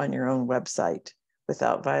paper on your own website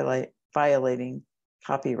without violating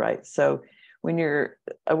copyright. So when you're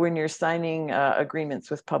signing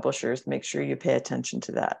agreements with publishers, make sure you pay attention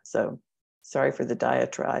to that. So sorry for the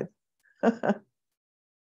diatribe.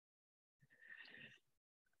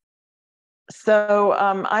 So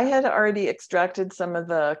I had already extracted some of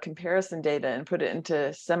the comparison data and put it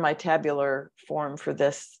into semi-tabular form for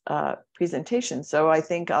this presentation. So I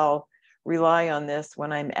think I'll rely on this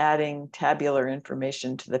when I'm adding tabular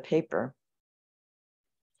information to the paper.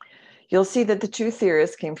 You'll see that the two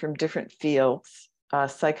theorists came from different fields,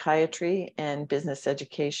 psychiatry and business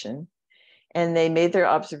education, and they made their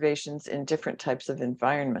observations in different types of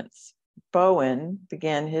environments. Bowen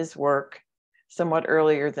began his work somewhat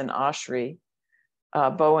earlier than Oshry.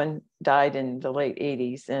 Bowen died in the late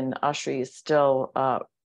 80s, and Oshry is still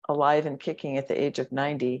alive and kicking at the age of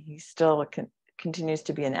 90. He still continues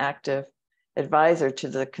to be an active advisor to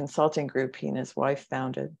the consulting group he and his wife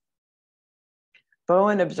founded.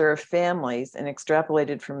 Bowen observed families and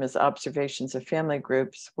extrapolated from his observations of family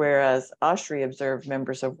groups, whereas Oshry observed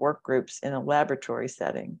members of work groups in a laboratory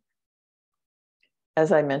setting.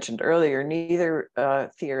 As I mentioned earlier, neither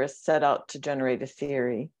theorist set out to generate a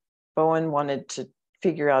theory. Bowen wanted to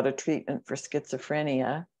figure out a treatment for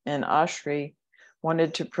schizophrenia, and Oshry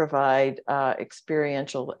wanted to provide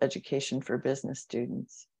experiential education for business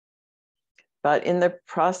students. But in the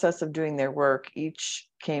process of doing their work, each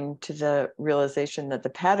came to the realization that the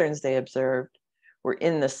patterns they observed were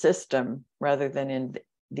in the system rather than in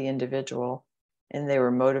the individual, and they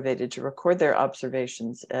were motivated to record their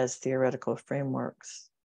observations as theoretical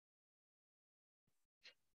frameworks.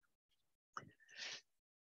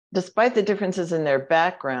 Despite the differences in their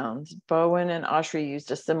backgrounds, Bowen and Oshry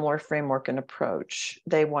used a similar framework and approach.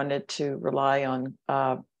 They wanted to rely on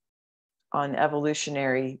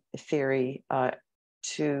evolutionary theory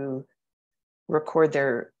to record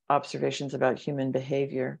their observations about human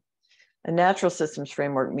behavior. A natural systems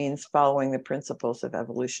framework means following the principles of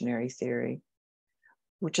evolutionary theory,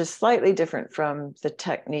 which is slightly different from the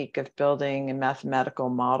technique of building a mathematical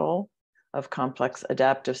model of complex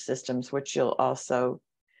adaptive systems, which you'll also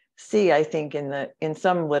see, I think, in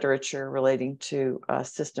some literature relating to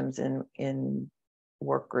systems in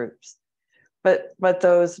work groups. But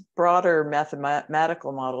those broader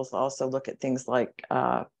mathematical models also look at things like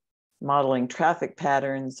modeling traffic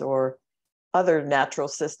patterns or other natural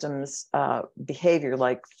systems behavior,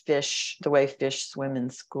 like fish, the way fish swim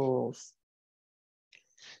in schools.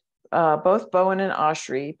 Both Bowen and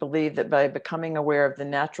Oshry believe that by becoming aware of the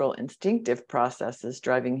natural instinctive processes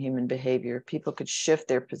driving human behavior, people could shift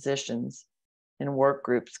their positions and work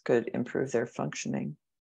groups could improve their functioning.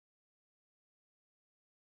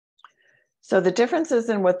 So the differences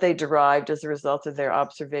in what they derived as a result of their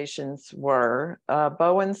observations were,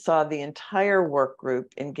 Bowen saw the entire work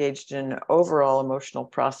group engaged in an overall emotional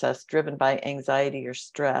process driven by anxiety or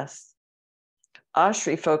stress.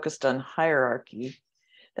 Oshry focused on hierarchy.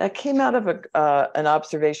 That came out of an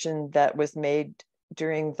observation that was made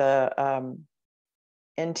during the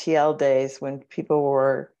NTL days when people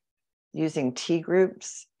were using T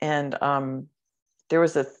groups, and there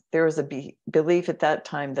was a belief at that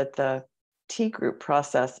time that the T group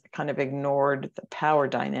process kind of ignored the power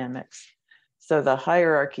dynamics. So the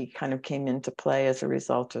hierarchy kind of came into play as a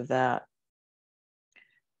result of that.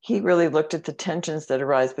 He really looked at the tensions that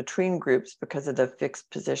arise between groups because of the fixed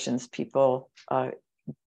positions people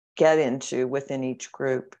get into within each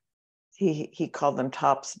group. He called them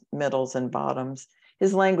tops, middles, and bottoms.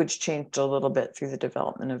 His language changed a little bit through the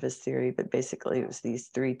development of his theory, but basically it was these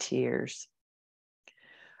three tiers.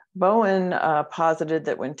 Bowen posited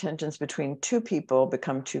that when tensions between two people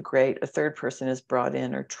become too great, a third person is brought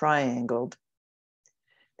in or triangled.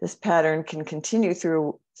 This pattern can continue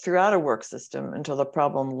throughout a work system until the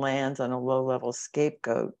problem lands on a low-level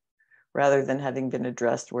scapegoat, rather than having been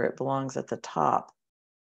addressed where it belongs at the top.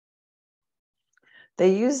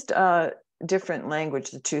 They used different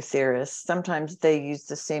language, the two theorists. Sometimes they used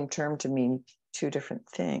the same term to mean two different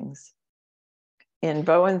things. In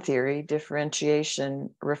Bowen theory,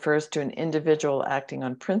 differentiation refers to an individual acting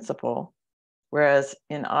on principle, whereas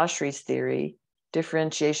in Oshry's theory,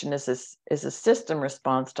 differentiation is a system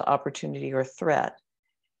response to opportunity or threat.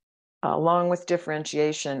 Along with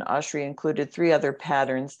differentiation, Oshry included three other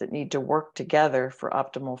patterns that need to work together for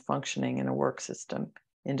optimal functioning in a work system: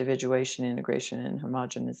 individuation, integration, and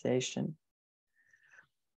homogenization.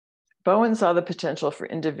 Bowen saw the potential for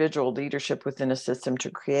individual leadership within a system to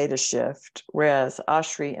create a shift, whereas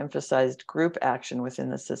Oshry emphasized group action within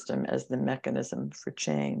the system as the mechanism for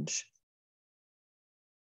change.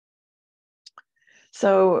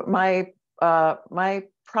 So my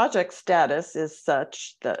project status is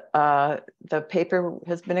such that the paper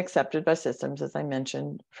has been accepted by systems, as I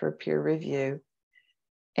mentioned, for peer review.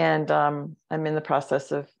 And I'm in the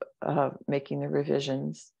process of making the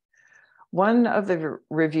revisions. One of the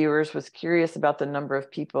reviewers was curious about the number of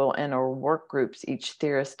people and or work groups each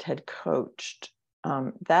theorist had coached.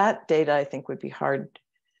 That data, I think, would be hard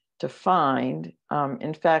to find.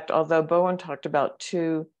 In fact, although Bowen talked about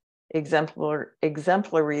two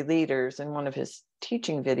exemplary leaders in one of his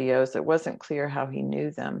teaching videos, it wasn't clear how he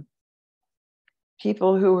knew them.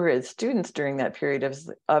 People who were his students during that period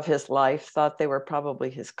of his life thought they were probably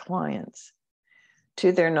his clients.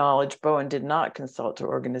 To their knowledge, Bowen did not consult to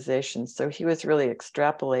organizations, so he was really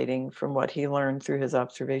extrapolating from what he learned through his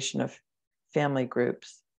observation of family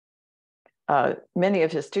groups. Many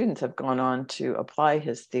of his students have gone on to apply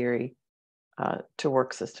his theory to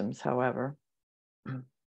work systems, however.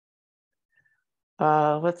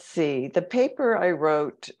 Let's see, the paper I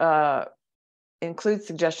wrote includes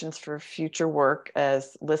suggestions for future work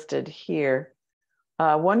as listed here.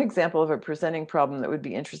 One example of a presenting problem that would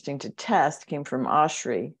be interesting to test came from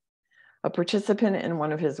Oshry. A participant in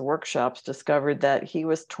one of his workshops discovered that he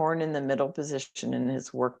was torn in the middle position in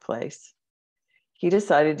his workplace. He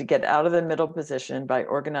decided to get out of the middle position by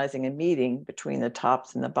organizing a meeting between the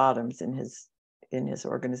tops and the bottoms in his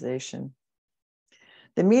organization.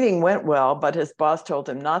 The meeting went well, but his boss told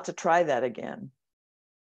him not to try that again.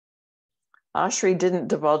 Oshry didn't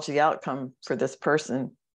divulge the outcome for this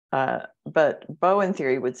person, but Bowen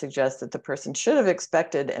theory would suggest that the person should have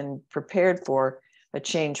expected and prepared for a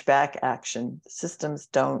change back action. Systems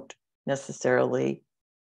don't necessarily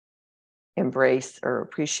embrace or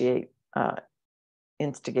appreciate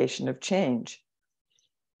instigation of change.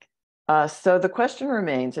 So the question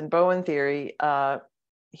remains, in Bowen theory,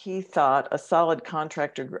 he thought a solid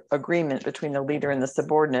contract agreement between the leader and the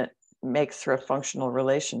subordinate makes for a functional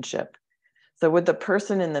relationship. So would the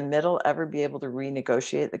person in the middle ever be able to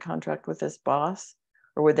renegotiate the contract with his boss,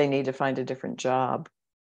 or would they need to find a different job?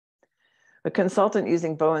 A consultant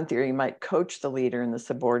using Bowen theory might coach the leader and the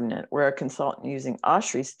subordinate, where a consultant using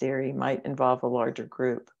Oshry's theory might involve a larger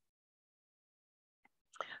group.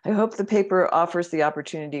 I hope the paper offers the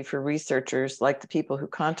opportunity for researchers like the people who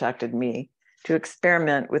contacted me to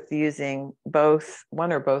experiment with using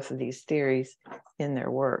one or both of these theories in their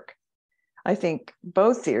work. I think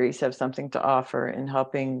both theories have something to offer in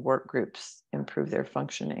helping work groups improve their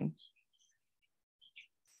functioning.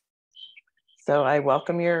 So I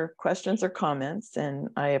welcome your questions or comments, and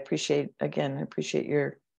I appreciate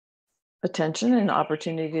your attention and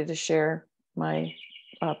opportunity to share my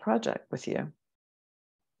project with you.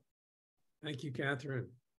 Thank you, Catherine.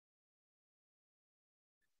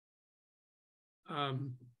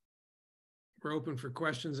 We're open for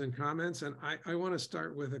questions and comments, and I want to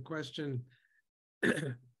start with a question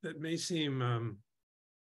that may seem,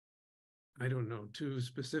 I don't know, too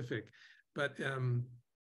specific, but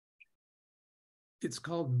it's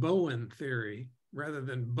called Bowen theory rather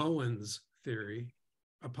than Bowen's theory,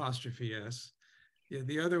 apostrophe S. Yeah,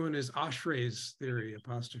 the other one is Oshry's theory,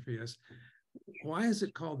 apostrophe S. Why is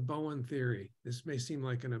it called Bowen theory? This may seem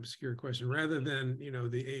like an obscure question, rather than, you know,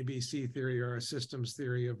 the ABC theory or a systems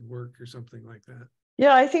theory of work or something like that.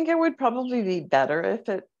 Yeah, I think it would probably be better if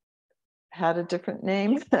it had a different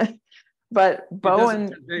name. But Bowen, it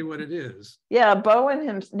doesn't say what it is. Yeah,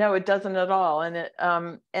 Bowen no, it doesn't at all. And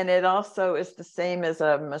it also is the same as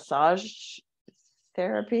a massage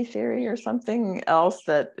therapy theory or something else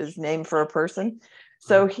that is named for a person.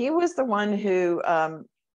 So he was the one who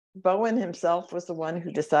Bowen himself was the one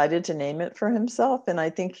who decided to name it for himself. And I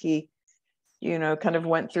think he, you know, kind of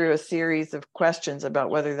went through a series of questions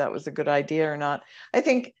about whether that was a good idea or not. I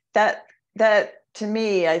think that to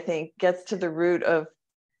me, I think gets to the root of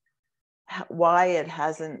why it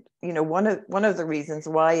hasn't, you know, one of the reasons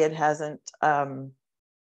why it hasn't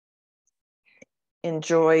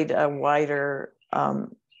enjoyed a wider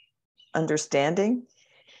understanding.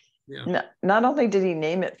 Yeah. Not only did he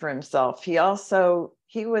name it for himself, he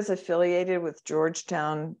was affiliated with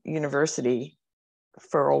Georgetown University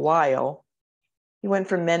for a while. He went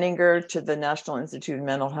from Menninger to the National Institute of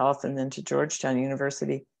Mental Health and then to Georgetown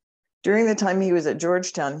University. During the time he was at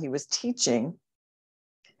Georgetown, he was teaching.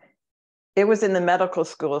 It was in the medical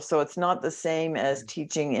school, so it's not the same as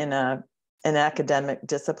teaching in an academic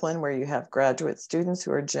discipline where you have graduate students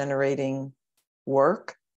who are generating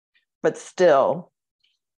work, but still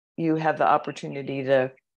you have the opportunity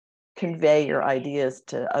to convey your ideas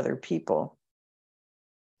to other people.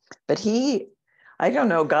 But he, I don't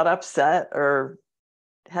know, got upset or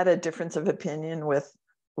had a difference of opinion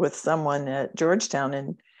with someone at Georgetown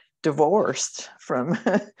and divorced from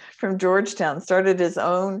Georgetown, started his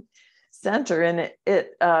own center, and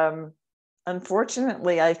it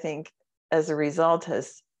unfortunately, I think, as a result,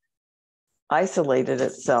 has isolated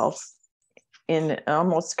itself in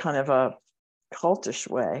almost kind of a cultish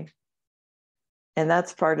way, and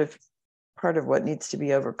that's part of what needs to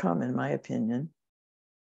be overcome, in my opinion.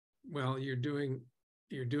 Well, you're doing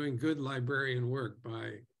good librarian work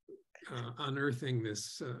by unearthing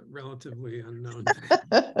this relatively unknown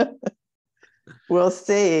thing. We'll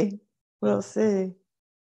see.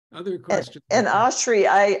 Other questions? And Oshry,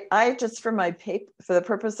 I just for the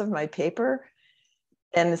purpose of my paper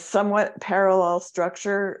and somewhat parallel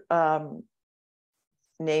structure,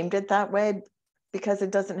 named it that way because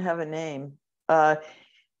it doesn't have a name.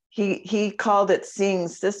 He called it Seeing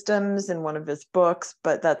Systems in one of his books,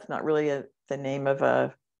 but that's not really the name of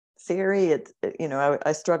a theory.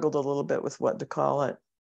 I struggled a little bit with what to call it.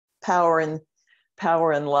 Power and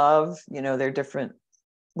love, there are different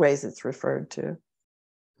ways it's referred to.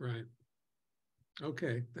 Right.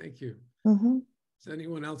 Okay, thank you. Mm-hmm. Does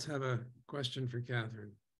anyone else have a question for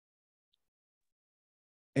Catherine?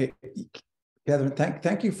 Hey, Catherine,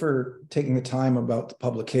 thank you for taking the time about the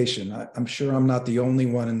publication. I'm sure I'm not the only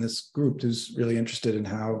one in this group who's really interested in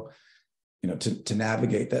how, to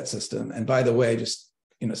navigate that system. And by the way, just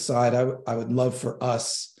aside, I would love for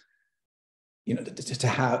us,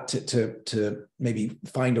 to maybe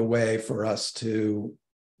find a way for us to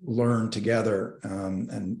learn together,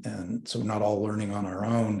 and so we're not all learning on our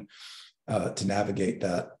own to navigate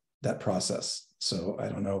that process. So I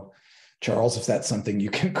don't know, Charles, if that's something you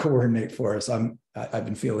can coordinate for us. I've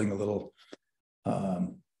been feeling a little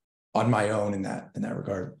on my own in that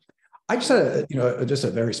regard. I just had just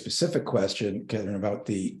a very specific question, Catherine, about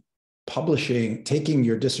the publishing, taking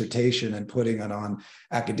your dissertation and putting it on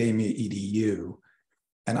Academia EDU.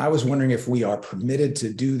 And I was wondering if we are permitted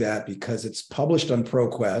to do that because it's published on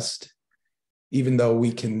ProQuest, even though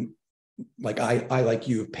we can, like I like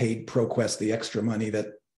you have paid ProQuest the extra money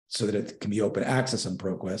so that it can be open access on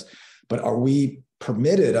ProQuest. But are we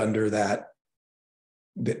permitted under that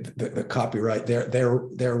the copyright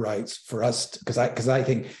their rights for us? Because I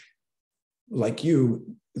think, like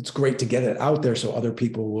you, it's great to get it out there so other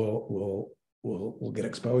people will get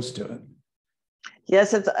exposed to it.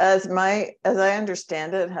 Yes, it's as I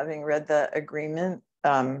understand it, having read the agreement,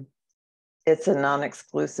 it's a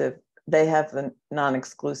non-exclusive. They have the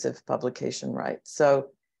non-exclusive publication rights. So,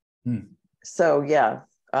 so yeah,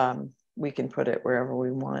 we can put it wherever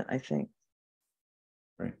we want, I think.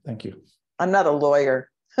 Great, thank you. I'm not a lawyer,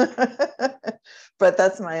 but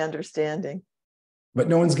that's my understanding. But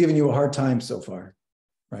no one's given you a hard time so far,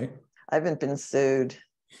 right? I haven't been sued.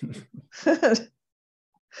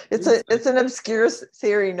 It's an obscure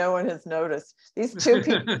theory no one has noticed. These two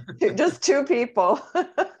people, just two people.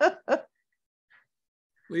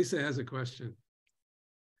 Lisa has a question.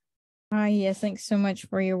 Yes, thanks so much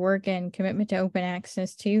for your work and commitment to open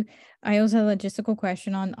access too. I also have a logistical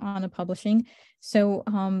question on the publishing. So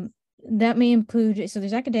that may include, so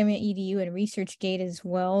there's Academia EDU and ResearchGate as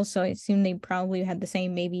well. So I assume they probably had the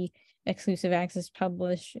same maybe exclusive access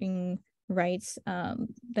publishing rights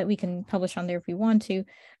that we can publish on there if we want to,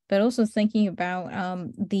 but also thinking about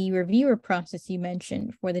the reviewer process you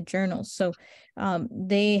mentioned for the journals. So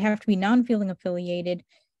they have to be non-fielding affiliated.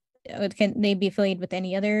 Can they be affiliated with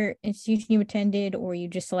any other institution you attended, or you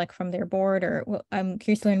just select from their board? Or well, I'm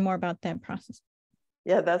curious to learn more about that process.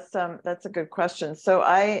 Yeah, that's a good question. So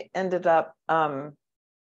I ended up,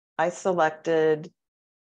 I selected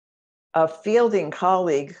a fielding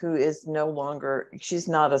colleague who is no longer, she's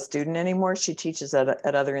not a student anymore. She teaches at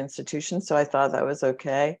other institutions. So I thought that was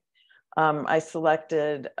okay. I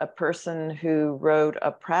selected a person who wrote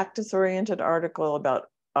a practice-oriented article about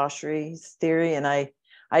Oshry's theory, and I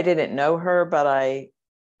didn't know her, but I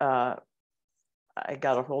got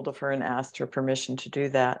a hold of her and asked her permission to do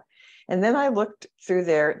that. And then I looked through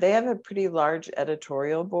they have a pretty large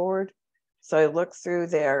editorial board. So I looked through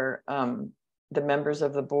the members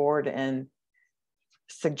of the board and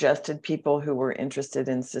suggested people who were interested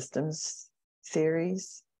in systems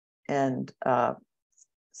theories, and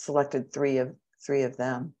selected three of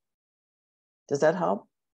them. Does that help?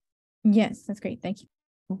 Yes, that's great. Thank you.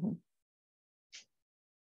 Mm-hmm.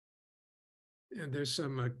 And there's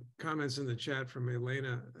some comments in the chat from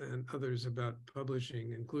Elena and others about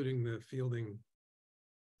publishing, including the Fielding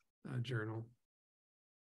journal,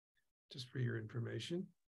 just for your information.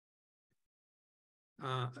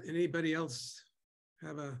 Anybody else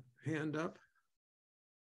have a hand up?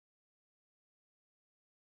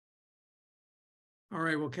 All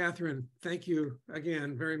right, well, Catherine, thank you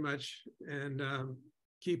again very much, and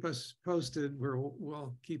keep us posted.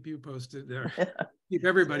 We'll keep you posted there. Keep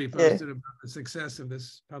everybody posted about the success of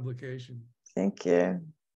this publication. Thank you.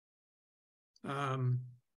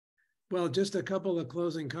 Well, just a couple of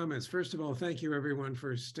closing comments. First of all, thank you everyone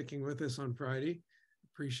for sticking with us on Friday.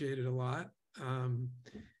 Appreciate it a lot.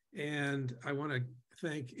 And I want to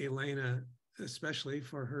thank Elena especially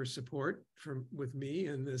for her support with me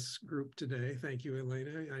and this group today. Thank you,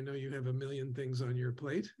 Elena. I know you have a million things on your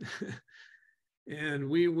plate. And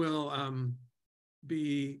we will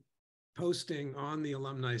be posting on the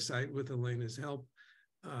alumni site, with Elena's help,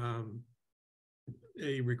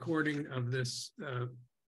 a recording of this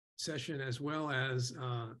session, as well as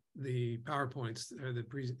the PowerPoints, or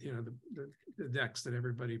the decks that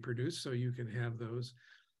everybody produced, so you can have those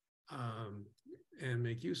and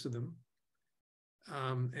make use of them.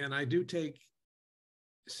 And I do take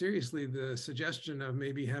seriously the suggestion of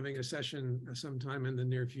maybe having a session sometime in the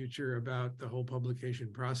near future about the whole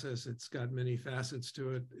publication process. It's got many facets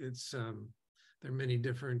to it. It's there are many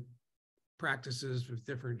different practices with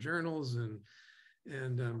different journals,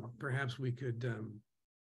 and perhaps we could,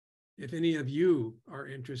 if any of you are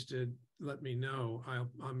interested, let me know.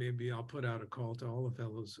 Maybe I'll put out a call to all the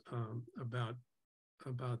fellows about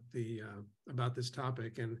this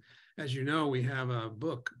topic. And as you know, we have a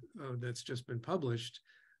book that's just been published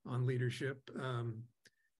on leadership,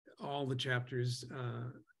 all the chapters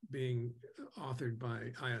being authored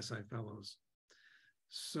by ISI fellows.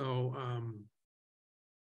 So,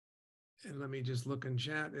 and let me just look in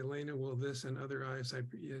chat. Elena, will this and other ISI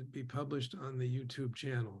be published on the YouTube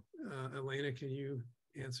channel? Elena, can you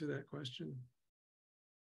answer that question?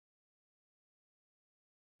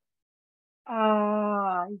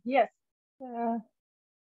 Yes.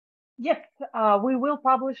 Yes, we will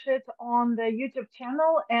publish it on the YouTube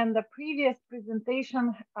channel, and the previous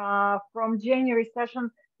presentation from January session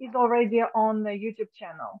is already on the YouTube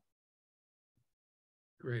channel.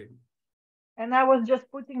 Great. And I was just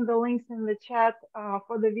putting the links in the chat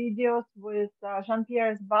for the videos with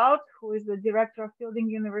Jean-Pierre Esbaut, who is the director of Fielding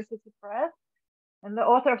University Press and the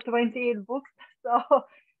author of 28 books. So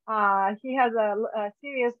he has a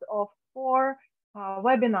series of 4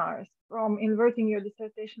 webinars, from inverting your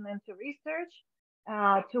dissertation into research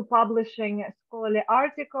to publishing a scholarly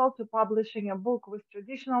article, to publishing a book with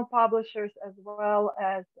traditional publishers, as well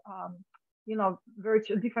as you know,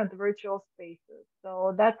 different virtual spaces.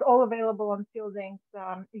 So that's all available on Fielding's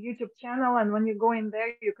YouTube channel. And when you go in there,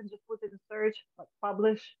 you can just put in search, like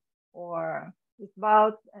publish or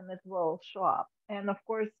Esbaut, and it will show up. And of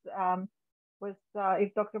course,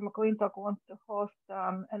 if Dr. McClintock wants to host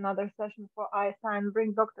another session for ISI and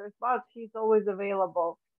bring Dr. Esbaut, he's always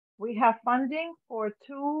available. We have funding for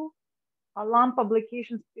 2 alum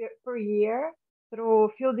publications per year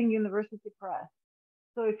through Fielding University Press.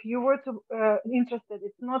 So if you were to interested,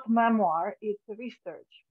 it's not memoir, it's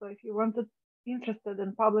research. So if you wanted interested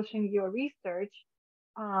in publishing your research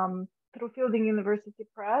through Fielding University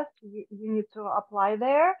Press, you need to apply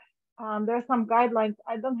there. There are some guidelines.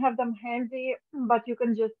 I don't have them handy, but you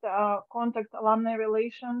can just contact alumni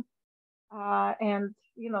relations and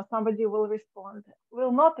you know, somebody will respond.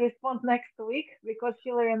 Will not respond next week because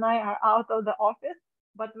Hillary and I are out of the office,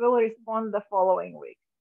 but will respond the following week.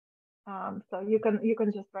 So you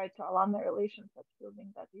can just write to alumni relations at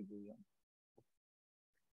fielding.edu.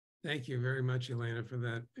 Thank you very much, Elena, for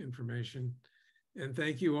that information. And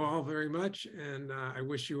thank you all very much. And I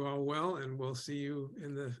wish you all well, and we'll see you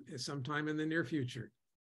sometime in the near future.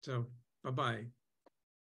 So bye-bye.